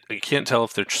 I can't tell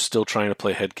if they're still trying to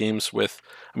play head games with.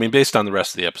 I mean, based on the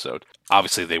rest of the episode,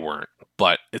 obviously they weren't,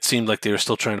 but it seemed like they were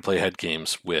still trying to play head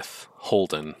games with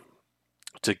Holden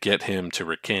to get him to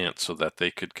recant so that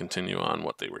they could continue on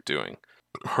what they were doing.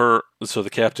 So the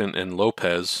captain and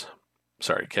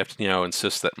Captain Yao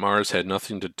insists that Mars had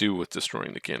nothing to do with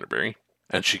destroying the Canterbury,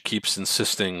 and she keeps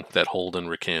insisting that Holden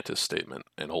recant his statement,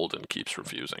 and Holden keeps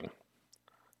refusing.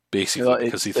 Basically,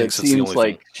 because he It thinks it's the seems only thing.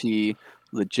 like she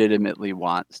legitimately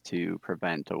wants to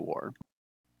prevent a war.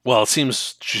 Well, it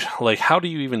seems like how do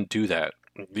you even do that?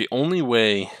 The only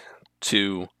way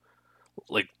to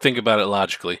think about it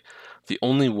logically, the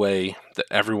only way that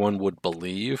everyone would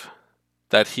believe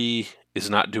that he is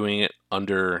not doing it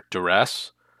under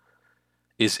duress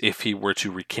is if he were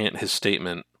to recant his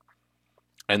statement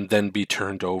and then be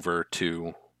turned over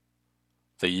to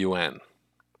the UN.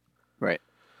 Right.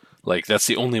 Like, that's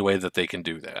the only way that they can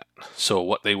do that. So,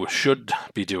 what they should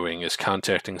be doing is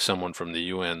contacting someone from the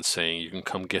UN saying, you can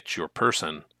come get your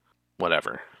person,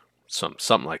 whatever.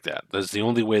 Something like that. That's the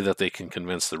only way that they can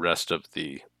convince the rest of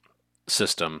the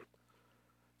system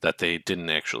that they didn't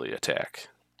actually attack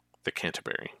the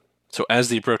Canterbury. So, as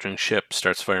the approaching ship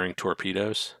starts firing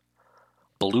torpedoes,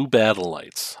 blue battle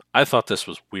lights. I thought this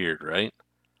was weird, right?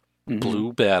 Hmm.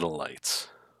 Blue battle lights.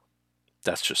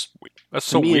 That's just weird. That's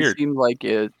To so me, it weird. seemed like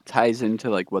it ties into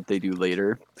like what they do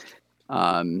later.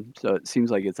 So it seems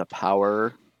like it's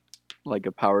like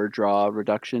a power draw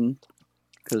reduction,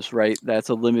 because right, that's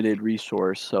a limited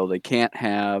resource, so they can't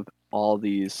have all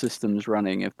these systems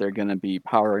running if they're going to be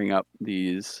powering up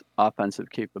these offensive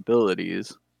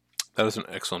capabilities. That is an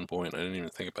excellent point. I didn't even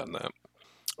think about that.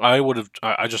 I would have.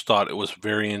 I just thought it was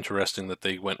very interesting that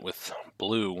they went with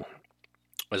blue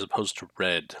as opposed to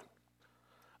red.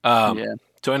 Um. Yeah,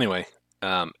 So anyway,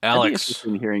 I'd be Alex, interested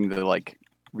in hearing the like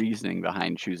reasoning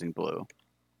behind choosing blue.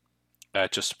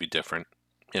 just to be different,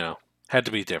 had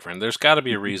to be different. There's got to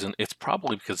be a reason. It's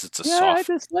probably because it's a Yeah, I soft.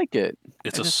 just like it.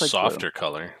 It's I a just like blue. softer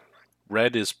color.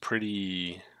 Red is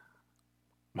pretty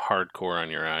hardcore on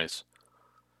your eyes.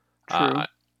 True.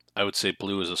 I would say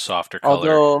blue is a softer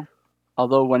color.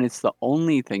 Although when it's the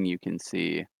only thing you can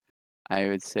see, I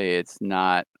would say it's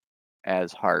not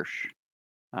as harsh,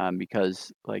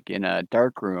 because like in a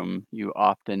dark room, you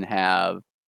often have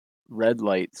red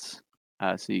lights,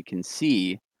 so you can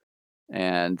see,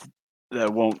 and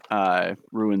that won't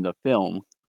ruin the film.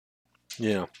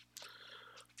 Yeah.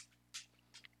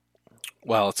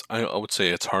 Well, I would say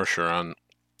it's harsher on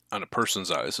a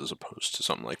person's eyes as opposed to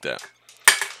something like that.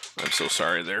 I'm so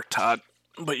sorry there, Todd,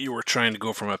 but you were trying to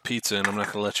go from a pizza, and I'm not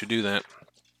going to let you do that.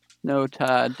 No,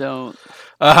 Todd, don't.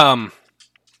 Um.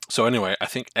 So anyway, I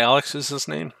think Alex is his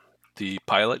name, the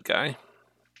pilot guy,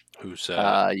 who's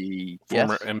former Yes.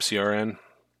 MCRN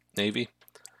Navy.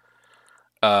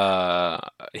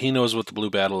 He knows what the blue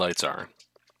battle lights are,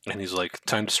 And he's like,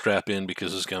 time to strap in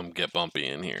because it's going to get bumpy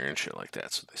in here and shit like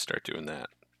that. So they start doing that.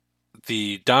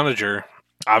 The Donager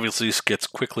obviously gets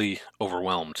quickly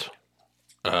overwhelmed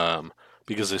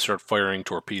because they start firing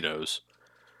torpedoes.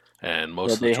 And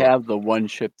Yeah, most of the they have the one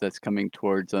ship that's coming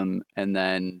towards them, and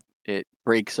then it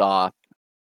breaks off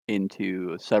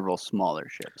into several smaller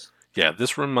ships. Yeah,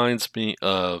 this reminds me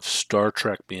of Star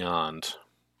Trek Beyond.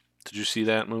 Did you see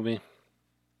that movie?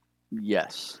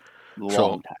 Yes, a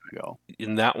long So time ago.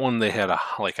 in that one, they had a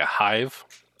hive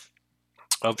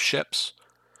of ships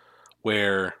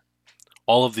where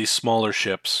all of these smaller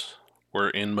ships were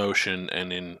in motion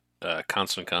and in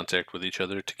constant contact with each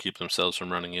other to keep themselves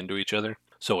from running into each other.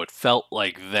 So it felt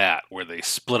like that, where they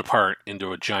split apart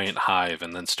into a giant hive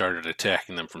and then started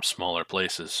attacking them from smaller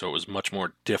places. So it was much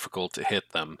more difficult to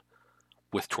hit them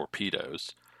with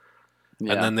torpedoes.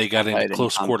 And Yeah, then they got into divide and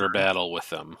close quarter conquer. battle with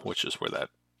them, which is where that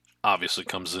obviously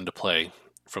comes into play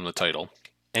from the title.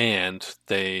 And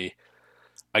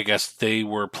I guess they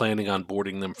were planning on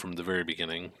boarding them from the very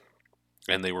beginning,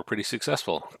 and they were pretty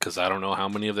successful because I don't know how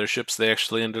many of their ships they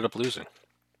actually ended up losing.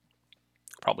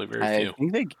 Probably very I few.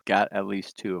 think they got at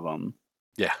least 2 of them.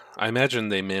 Yeah, I imagine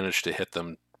they managed to hit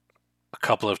them a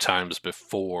couple of times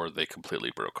before they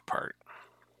completely broke apart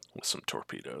with some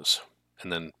torpedoes.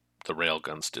 And then the rail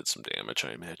guns did some damage,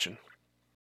 I imagine.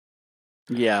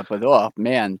 Yeah, but, oh,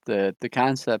 man, the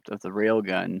concept of the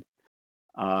railgun,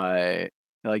 uh,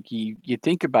 like, you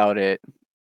think about it,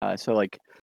 so, like,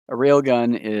 a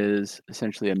railgun is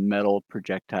essentially a metal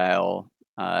projectile,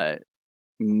 uh,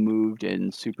 moved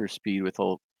in super speed with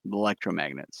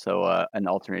electromagnets, so, an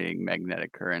alternating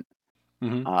magnetic current,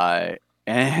 Hmm. uh,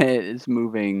 and it is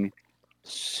moving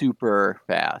super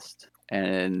fast,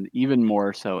 and even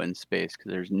more so in space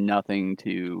because there's nothing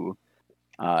to,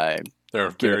 uh, There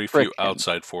are give it very few friction.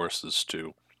 outside forces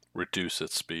to reduce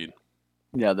its speed.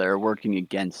 Yeah, that are working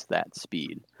against that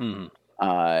speed. Hmm.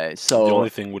 The So only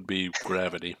thing would be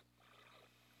gravity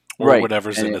or right,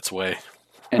 whatever's in and its way.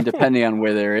 depending on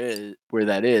where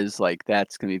that is, like,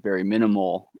 that's gonna be very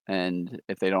minimal, and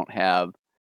if they don't have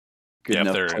good Yeah,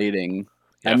 enough plating,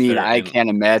 I if mean, they're I in can't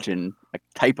imagine a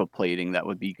type of plating that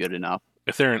would be good enough.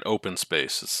 if they're in open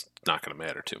space, it's not going to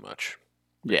matter too much.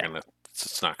 They're Yeah, gonna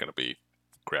it's not going to be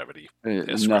gravity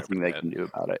there's nothing gravity they bad. can do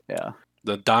about it, yeah.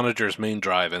 The Donager's main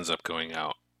drive ends up going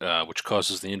out, which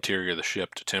causes the interior of the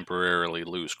ship to temporarily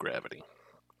lose gravity.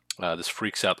 This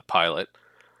freaks out the pilot,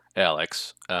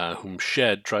 Alex, whom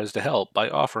Shed tries to help by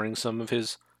offering some of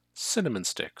his cinnamon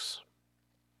sticks.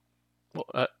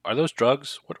 Well, are those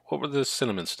drugs? What were the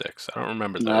cinnamon sticks? I don't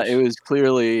remember It those. was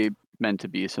clearly meant to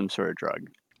be some sort of drug.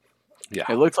 Yeah,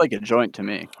 It looked like a joint to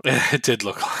me. it did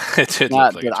look it did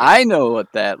look Not like a that joint. I know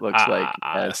what that looks like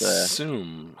I as a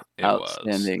assume it was.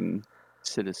 outstanding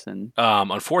citizen.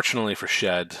 Unfortunately for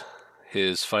Shed,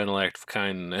 his final act of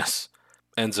kindness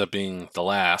ends up being the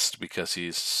last because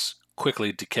he's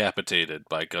quickly decapitated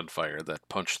by gunfire that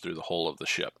punched through the hull of the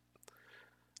ship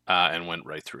and went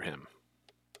right through him.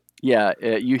 Yeah,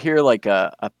 you hear like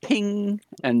a ping,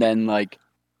 and then like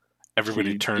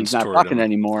Everybody he's turns not toward talking him.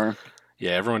 anymore.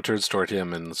 Yeah, everyone turns toward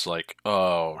him and it's like,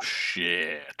 oh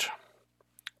shit.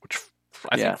 Which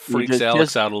I Yeah, think you freaks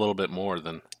Alex out a little bit more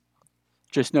than.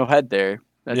 just no head there.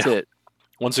 That's Yeah, it.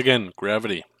 once again,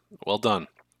 gravity. Well done.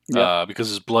 Yep, Because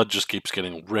his blood just keeps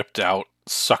getting ripped out,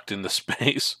 sucked into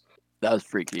space. that was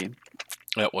freaky.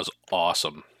 That was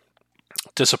awesome.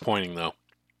 Disappointing though.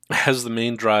 As the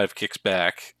main drive kicks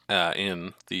back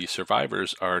in, the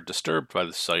survivors are disturbed by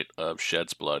the sight of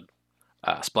Shed's blood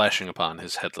splashing upon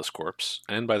his headless corpse,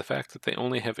 and by the fact that they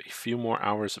only have a few more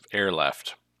hours of air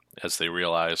left, as they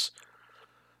realize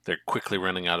they're quickly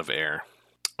running out of air.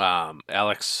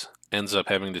 Alex ends up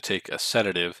having to take a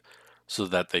sedative so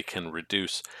that they can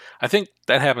reduce. I think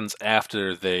that happens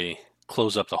after they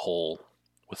close up the hole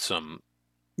with some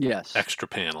Yes. extra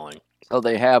paneling, So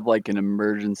they have like an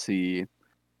emergency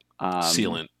um,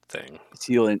 sealant thing.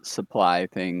 sealant supply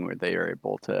thing where they are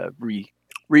able to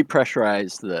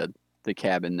repressurize the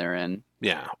cabin they're in.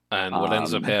 Yeah, and what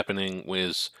ends up Um, happening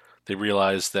is they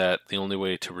realize that the only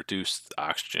way to reduce the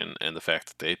oxygen and the fact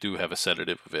that they do have a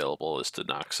sedative available is to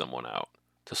knock someone out,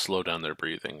 to slow down their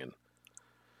breathing and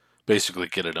basically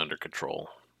get it under control.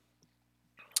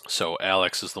 So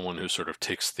Alex is the one who sort of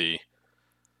takes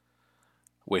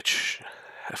which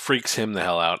freaks him the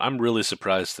hell out. I'm really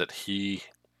surprised that he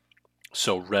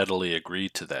so readily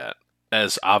agreed to that.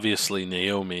 As obviously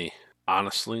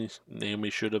honestly, Naomi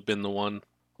should have been the one.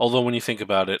 Although when you think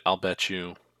about it, I'll bet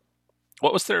you.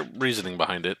 What was their reasoning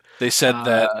behind it?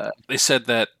 uh, They said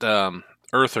that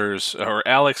Earthers or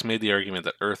Alex made the argument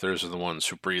that Earthers are the ones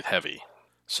who breathe heavy,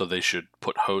 so they should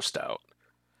put Host out.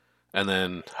 And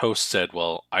then host said,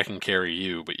 well, I can carry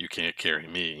you, but you can't carry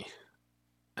me.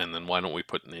 And then why don't we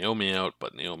put Naomi out?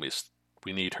 But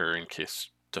we need her in case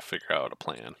to figure out a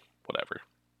plan. Whatever.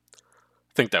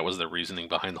 I think that was the reasoning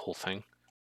behind the whole thing.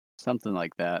 Something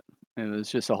like that. It was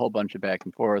just a whole bunch of back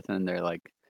and forth, and they're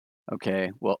like,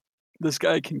 okay, well, this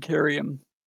guy can carry him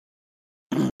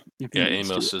if he Yeah, needs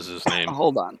to. Amos is his name.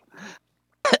 Hold on.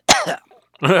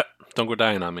 Don't go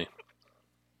dying on me.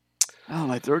 Oh,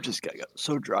 my throat just got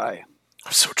so dry.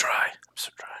 I'm so dry.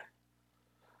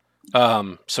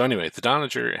 So anyway, the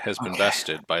Donager has been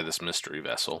bested by this mystery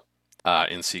vessel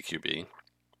in CQB.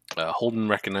 Holden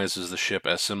recognizes the ship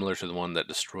as similar to the one that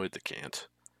destroyed the Cant,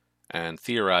 and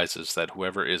theorizes that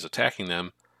whoever is attacking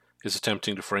them is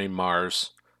attempting to frame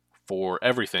Mars for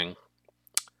everything.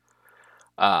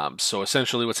 So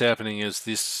essentially what's happening is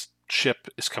this ship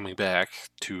is coming back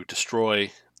to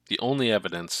destroy the only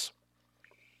evidence,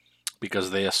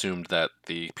 because they assumed that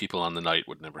the people on the night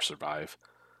would never survive.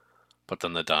 But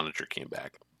then the Donager came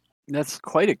back. That's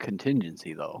quite a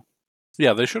contingency, though.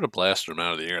 Yeah, they should have blasted him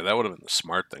out of the air. That would have been the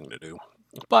smart thing to do.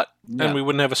 But then Yeah, we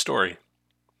wouldn't have a story.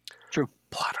 true.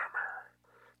 Plot armor.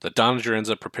 The Donager ends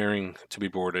up preparing to be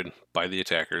boarded by the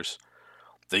attackers.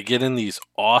 They get in these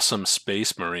awesome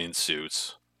Space Marine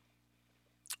suits,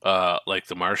 like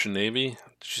the Martian Navy.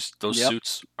 Just those Yep.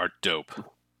 suits are dope.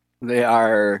 They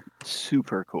are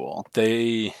super cool.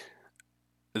 They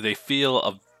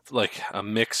feel like a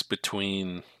mix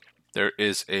between. There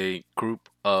is a group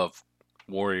of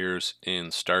warriors in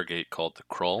Stargate called the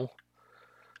Krull,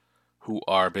 who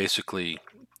are basically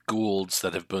Goulds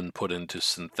that have been put into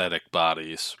synthetic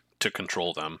bodies to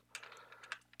control them.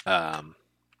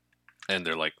 And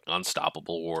they're like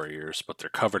unstoppable warriors, but they're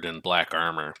covered in black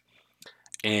armor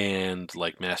and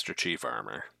like Master Chief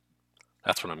armor.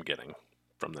 That's what I'm getting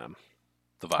from them.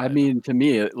 The vibe. I mean, to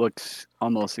me, it looks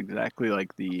almost exactly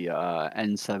like the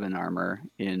N7 armor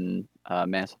in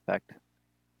Mass Effect.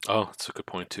 Oh, that's a good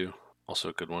point too. Also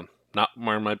a good one. Not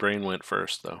where my brain went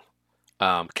first though.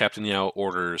 Captain Yao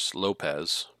orders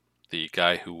Lopez, the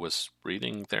guy who was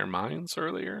reading their minds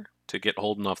earlier, to get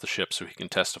Holden off the ship so he can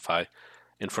testify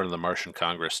in front of the Martian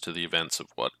Congress to the events of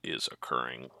what is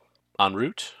occurring. En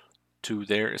route to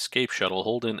their escape shuttle,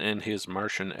 Holden and his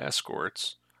Martian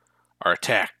escorts are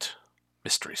attacked.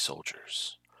 Mystery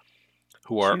soldiers,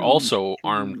 who are also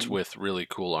armed with really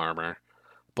cool armor,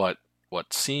 but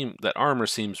that armor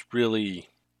seems really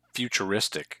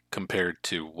futuristic compared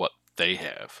to what they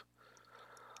have.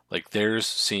 Like theirs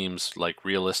seems like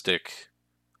realistic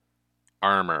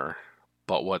armor,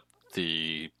 but what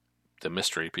the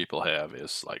mystery people have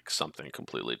is like something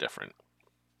completely different.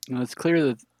 Well, it's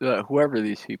clear that whoever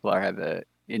these people are have an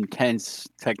intense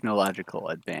technological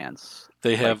advance.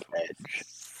 They Like have, Edge.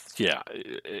 yeah.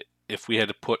 If we had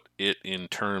to put it in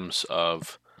terms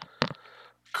of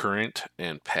current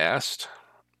and past,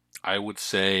 I would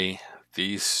say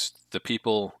the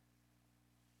people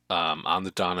on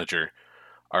the Donager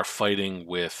are fighting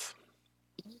with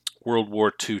World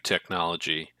War II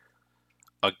technology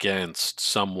against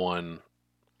someone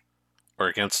or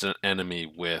against an enemy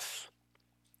with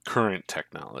current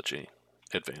technology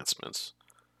advancements.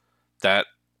 That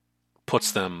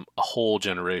puts them a whole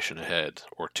generation ahead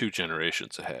or 2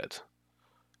 generations ahead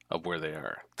of where they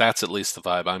are. That's at least the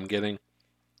vibe I'm getting.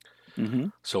 Mm-hmm.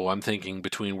 So I'm thinking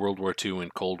between World War II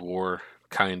and Cold War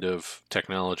kind of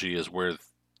technology is where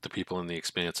the people in the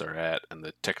Expanse are at, and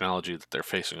the technology that they're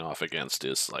facing off against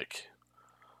is like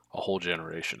a whole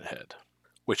generation ahead,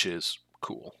 which is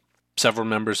cool. Several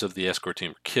members of the escort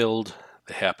team are killed.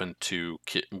 They happen to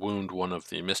wound one of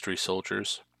the mystery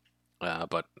soldiers,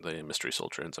 but the mystery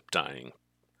soldier ends up dying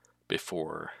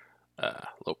before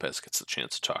Lopez gets the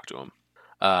chance to talk to him.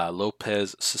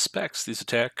 Lopez suspects these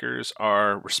attackers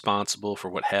are responsible for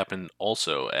what happened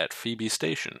also at Phoebe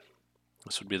Station.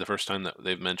 This would be the first time that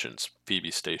they've mentioned Phoebe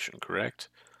Station, correct?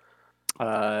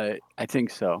 I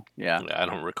think so. Yeah. I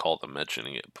don't recall them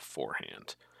mentioning it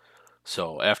beforehand.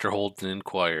 So after Holden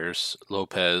inquires,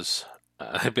 Lopez,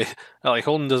 like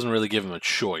Holden doesn't really give him a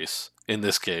choice in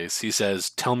this case. He says,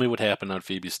 "Tell me what happened on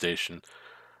Phoebe Station,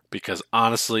 because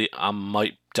honestly, I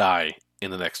might die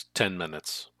in the next 10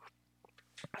 minutes.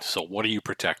 So what are you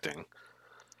protecting?"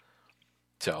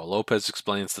 So Lopez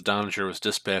explains the Donager was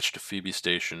dispatched to Phoebe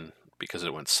Station because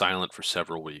it went silent for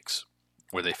several weeks,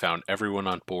 where they found everyone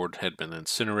on board had been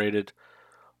incinerated,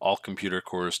 all computer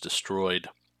cores destroyed.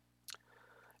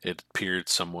 It appeared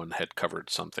someone had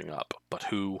covered something up, but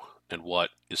who and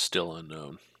what is still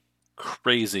unknown.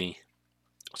 Crazy.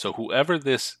 So whoever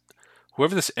this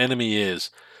enemy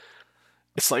is,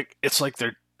 it's like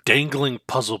they're dangling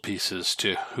puzzle pieces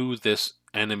to who this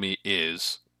enemy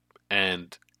is,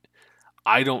 and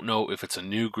I don't know if it's a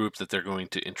new group that they're going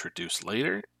to introduce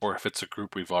later, or if it's a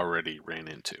group we've already ran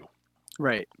into.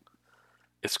 Right.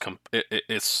 It's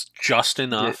just Is it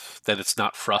enough that it's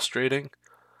not frustrating,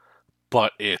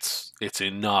 but it's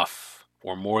enough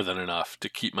or more than enough to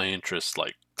keep my interest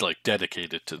like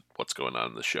dedicated to what's going on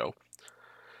in the show.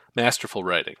 Masterful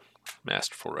writing,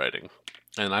 masterful writing,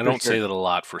 and I for don't say sure? that a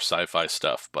lot for sci-fi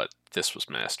stuff, but this was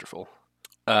masterful.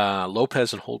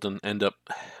 Lopez and Holden end up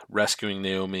rescuing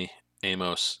Naomi,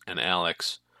 Amos, and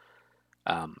Alex,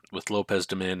 with Lopez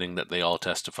demanding that they all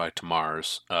testify to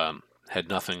Mars had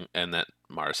nothing, and that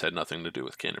Mars had nothing to do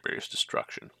with Canterbury's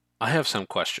destruction. I have some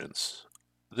questions.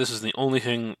 This is the only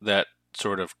thing that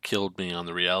sort of killed me on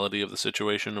the reality of the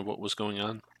situation of what was going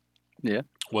on, Yeah.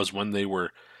 was when they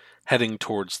were heading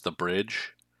towards the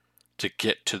bridge to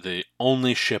get to the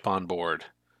only ship on board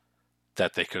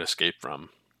that they could escape from.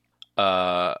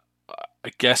 Uh,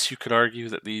 I guess you could argue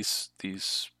that these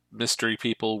mystery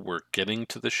people were getting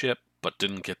to the ship but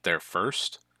didn't get there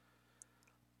first.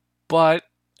 But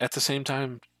at the same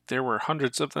time, there were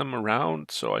hundreds of them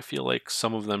around, so I feel like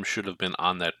some of them should have been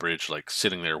on that bridge, like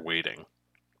sitting there waiting,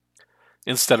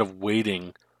 instead of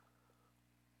waiting,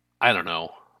 I don't know,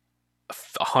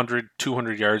 100,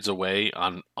 200 yards away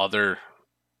on other,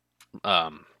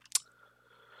 um,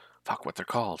 fuck what they're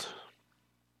called,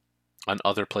 on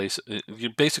other places.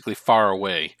 You're basically far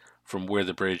away from where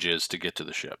the bridge is to get to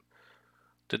the ship.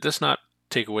 Did this not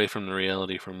take away from the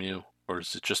reality from you, or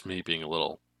is it just me being a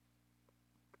little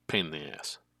pain in the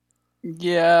ass?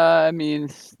 Yeah, I mean,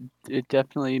 it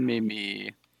definitely made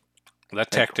me That like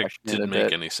tactic question it a didn't make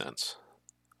bit, any sense.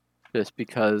 just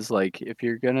because like if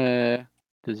you're gonna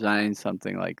design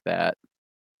something like that,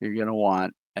 you're gonna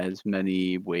want as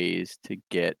many ways to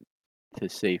get to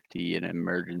safety and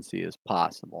emergency as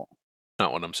possible.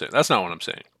 Not what I'm saying. That's not what I'm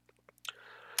saying.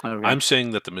 Okay. I'm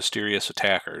saying that the mysterious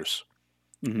attackers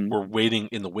Mhm. were waiting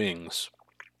in the wings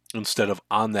instead of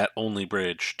on that only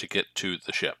bridge to get to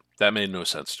the ship. That made no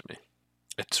sense to me.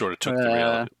 It sort of took the Uh,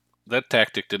 reality. That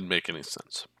tactic didn't make any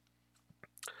sense.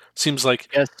 Seems like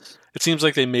guess it seems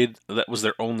like they made that was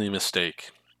their only mistake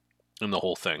in the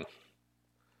whole thing,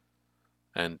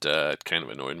 and it kind of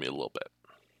annoyed me a little bit.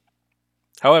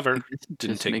 I However, guess it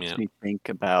didn't just take me makes out. me think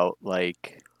about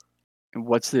like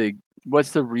what's the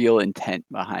what's the real intent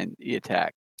behind the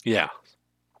attack? Yeah,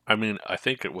 I mean, I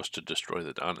think it was to destroy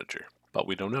the Doniger, but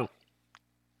we don't know.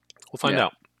 We'll find Yeah.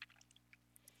 out.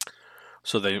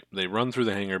 So they run through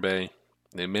the hangar bay.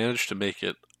 They manage to make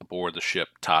it aboard the ship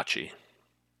Tachi,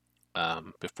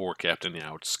 before Captain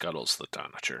Yount scuttles the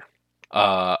Doniger.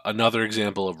 Another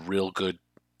example of real good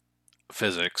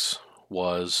physics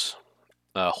was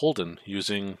Holden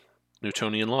using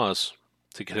Newtonian laws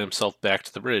to get himself back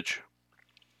to the bridge.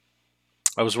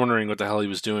 I was wondering what the hell he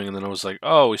was doing, and then I was like,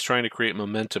 oh, he's trying to create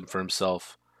momentum for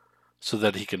himself so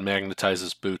that he can magnetize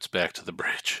his boots back to the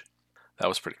bridge. That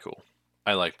was pretty cool.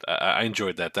 I liked that. I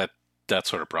enjoyed that. That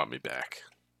sort of brought me back.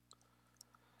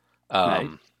 Nice.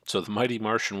 So the mighty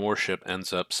Martian warship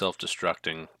ends up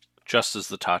self-destructing just as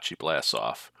the Tachi blasts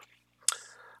off,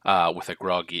 with a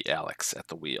groggy Alex at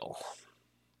the wheel.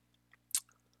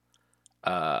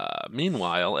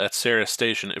 Meanwhile, at Sarah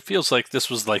Station, it feels like this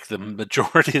was like the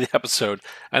majority of the episode,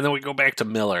 and then we go back to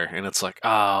Miller, and it's like,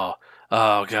 oh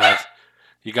god,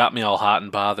 you got me all hot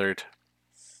and bothered.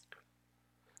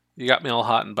 You got me all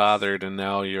hot and bothered, and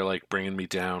now you're like bringing me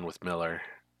down with Miller,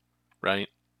 right?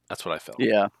 That's what I felt.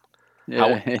 Yeah. How,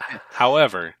 Yeah.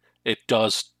 however, it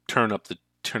does turn up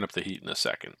the heat in a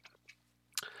second.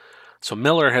 So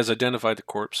Miller has identified the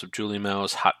corpse of Julie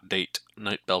Mao's hot date,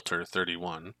 Night Belter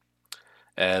 31,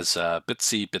 as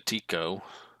Bitsy Bitiko.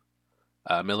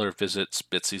 Miller visits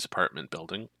Bitsy's apartment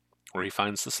building, where he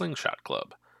finds the Slingshot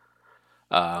Club.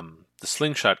 The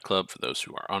Slingshot Club, for those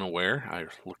who are unaware, I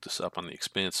looked this up on the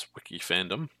Expanse wiki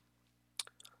fandom,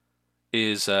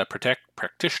 is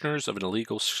practitioners of an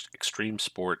illegal extreme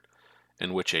sport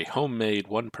in which a homemade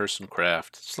one-person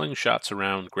craft slingshots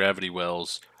around gravity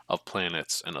wells of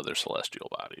planets and other celestial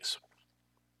bodies.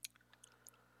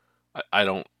 I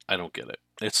don't get it.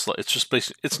 It's just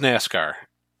basically it's NASCAR,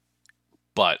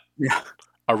 but Yeah.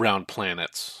 around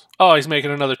planets. Oh, he's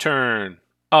making another turn.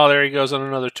 Oh, there he goes on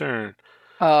another turn.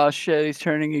 Oh shit, he's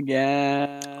turning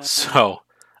again. So,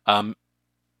 um,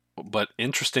 but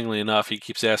interestingly enough, he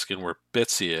keeps asking where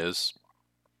Bitsy is,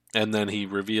 and then he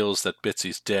reveals that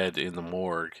Bitsy's dead in the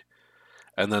morgue.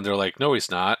 And then they're like, no, he's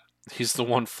not. He's the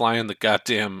one flying the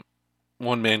goddamn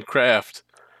one man craft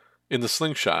in the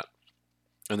slingshot.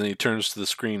 And then he turns to the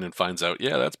screen and finds out,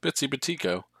 yeah, that's Bitsy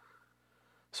Batiko.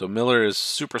 So Miller is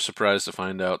super surprised to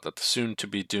find out that the soon to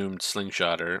be doomed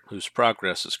slingshotter, whose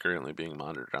progress is currently being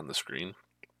monitored on the screen,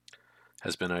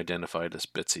 has been identified as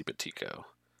Bitsy Batiko.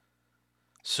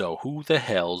 So who the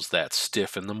hell's that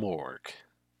stiff in the morgue?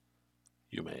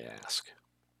 You may ask.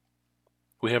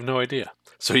 We have no idea.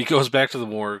 So he goes back to the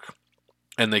morgue,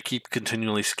 and they keep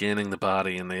continually scanning the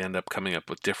body, and they end up coming up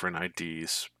with different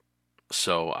IDs.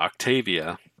 So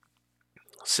Octavia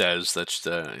says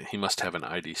that he must have an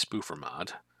ID spoofer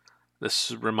mod.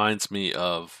 This reminds me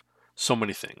of so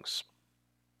many things.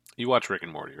 You watch Rick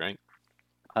and Morty, right?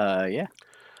 Yeah.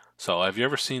 So have you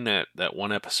ever seen that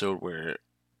one episode where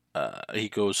he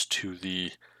goes to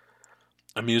the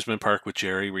amusement park with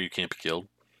Jerry where you can't be killed?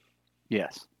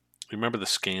 Yes. Remember the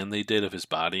scan they did of his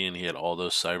body and he had all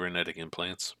those cybernetic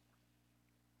implants?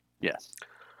 Yes.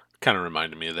 Kind of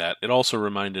reminded me of that. It also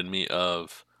reminded me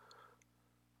of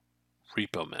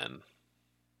Repo Men,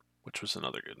 which was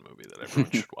another good movie that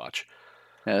everyone should watch.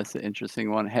 That's an interesting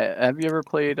one. Have you ever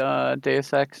played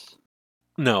Deus Ex?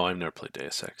 No, I've never played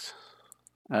Deus Ex.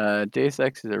 Deus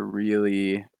Ex is a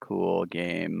really cool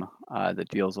game that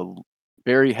deals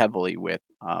very heavily with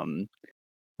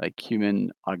like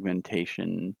human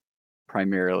augmentation,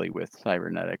 primarily with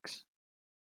cybernetics.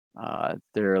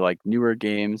 There are like newer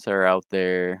games that are out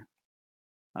there.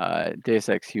 Deus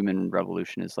Ex Human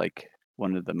Revolution is like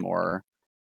one of the more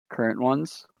current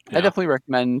ones. I Yeah. definitely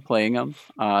recommend playing them.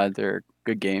 They're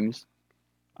good games.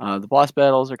 The boss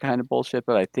battles are kind of bullshit,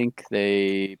 but I think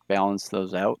they balance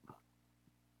those out.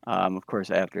 Of course,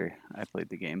 after I played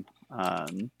the game.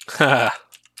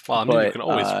 Well, I mean, you But can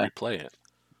always replay it.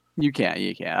 you can't.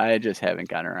 You can't. I just haven't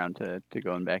gotten around to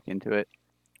going back into it.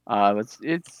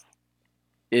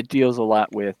 It deals a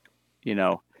lot with, you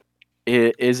know,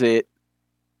 is it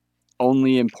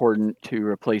only important to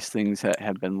replace things that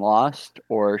have been lost,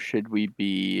 or should we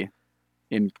be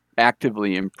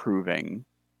actively improving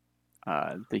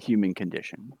the human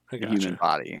condition, I the human gotcha.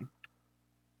 body?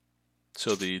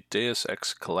 So the Deus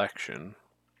Ex collection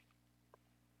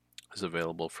is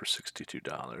available for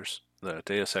 $62. The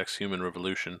Deus Ex Human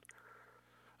Revolution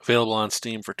available on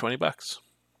Steam for $20.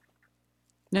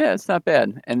 Yeah, it's not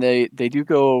bad, and they do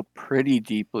go pretty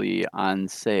deeply on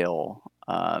sale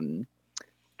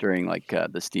during like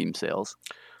the Steam sales.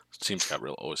 Steam's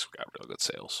always got real good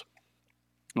sales.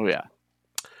 Oh yeah.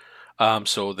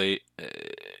 So they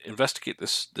investigate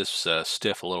this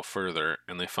stiff a little further,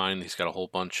 and they find he's got a whole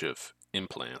bunch of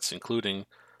implants, including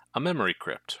a memory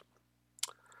crypt,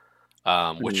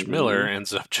 which Miller Ooh.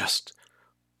 ends up just I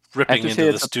have ripping to into say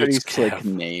it's this a pretty dude's slick cab.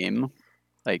 name,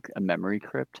 like a memory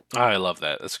crypt. I love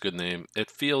that. That's a good name. It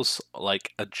feels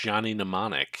like a Johnny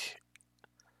Mnemonic,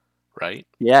 right?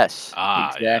 Yes,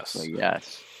 Ah, yes. exactly.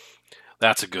 Yes,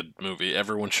 That's a good movie.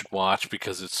 Everyone should watch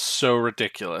because it's so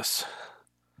ridiculous.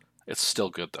 It's still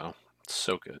good though. It's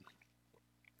so good.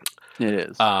 it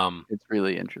is. Um, It's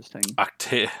really interesting.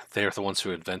 they're the ones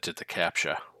who invented the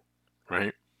CAPTCHA,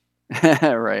 right?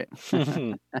 Right.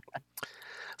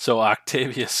 So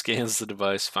Octavia scans the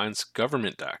device, finds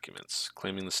government documents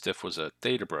claiming the stiff was a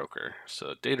data broker. So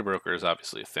a data broker is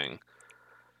obviously a thing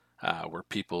where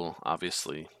people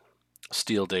obviously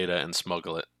steal data and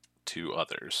smuggle it to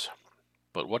others.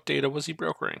 But what data was he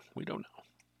brokering? We don't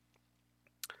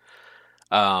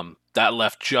know. That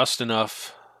left just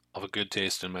enough of a good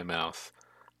taste in my mouth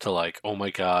to like, oh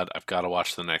my god, I've got to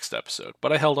watch the next episode.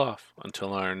 But I held off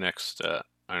until our next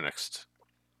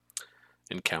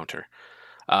encounter.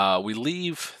 We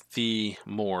leave the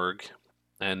morgue,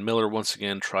 and Miller once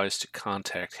again tries to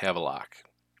contact Havelock,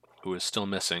 who is still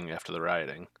missing after the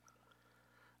rioting.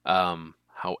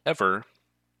 However,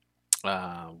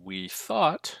 we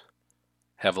thought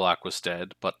Havelock was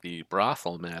dead, but the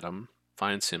brothel madam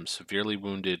finds him severely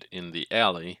wounded in the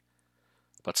alley,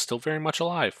 but still very much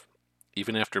alive,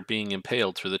 even after being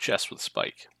impaled through the chest with a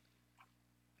spike.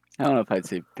 I don't know if I'd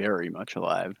say very much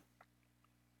alive.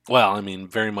 Well, I mean,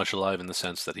 very much alive in the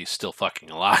sense that he's still fucking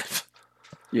alive.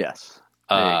 Yes.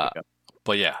 There you Uh, go.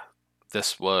 but yeah,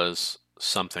 this was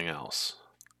something else,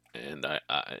 and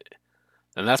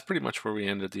and that's pretty much where we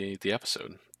ended the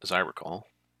episode, as I recall.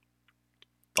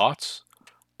 Thoughts,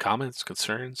 comments,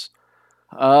 concerns?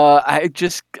 I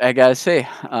gotta say,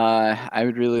 I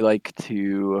would really like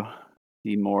to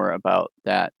see more about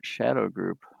that shadow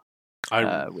group,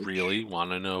 I which, really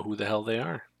want to know who the hell they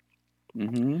are.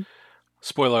 hmm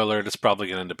Spoiler alert: it's probably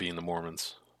going to end up being the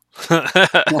Mormons.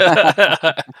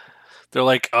 They're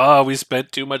like, oh, we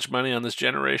spent too much money on this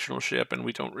generational ship, and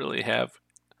we don't really have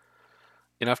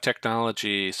enough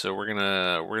technology, so we're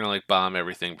gonna like bomb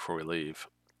everything before we leave.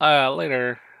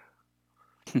 Later.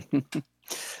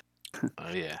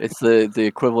 Oh yeah. it's the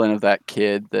equivalent of that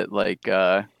kid that like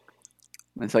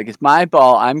it's like it's my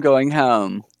ball, I'm going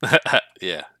home.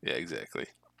 Yeah, exactly.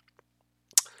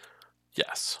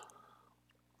 Yes.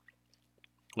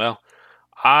 Well,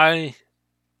 I'm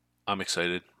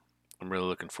excited. I'm really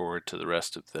looking forward to the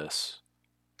rest of this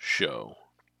show,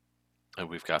 and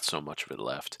we've got so much of it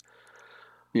left.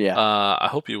 Yeah. I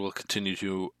hope you will continue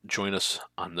to join us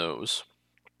on those.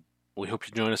 We hope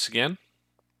you join us again.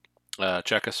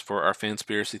 Check us for our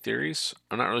Fanspiracy theories.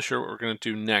 I'm not really sure what we're going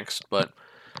to do next, but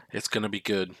it's going to be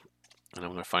good, and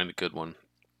I'm going to find a good one.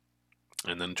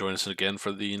 And then join us again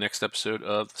for the next episode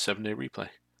of the 7-Day Replay.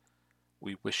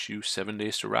 We wish you 7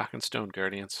 days to rock and stone,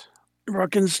 Guardians.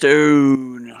 Rock and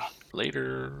Stone.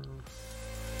 Later.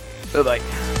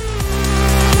 Bye-bye.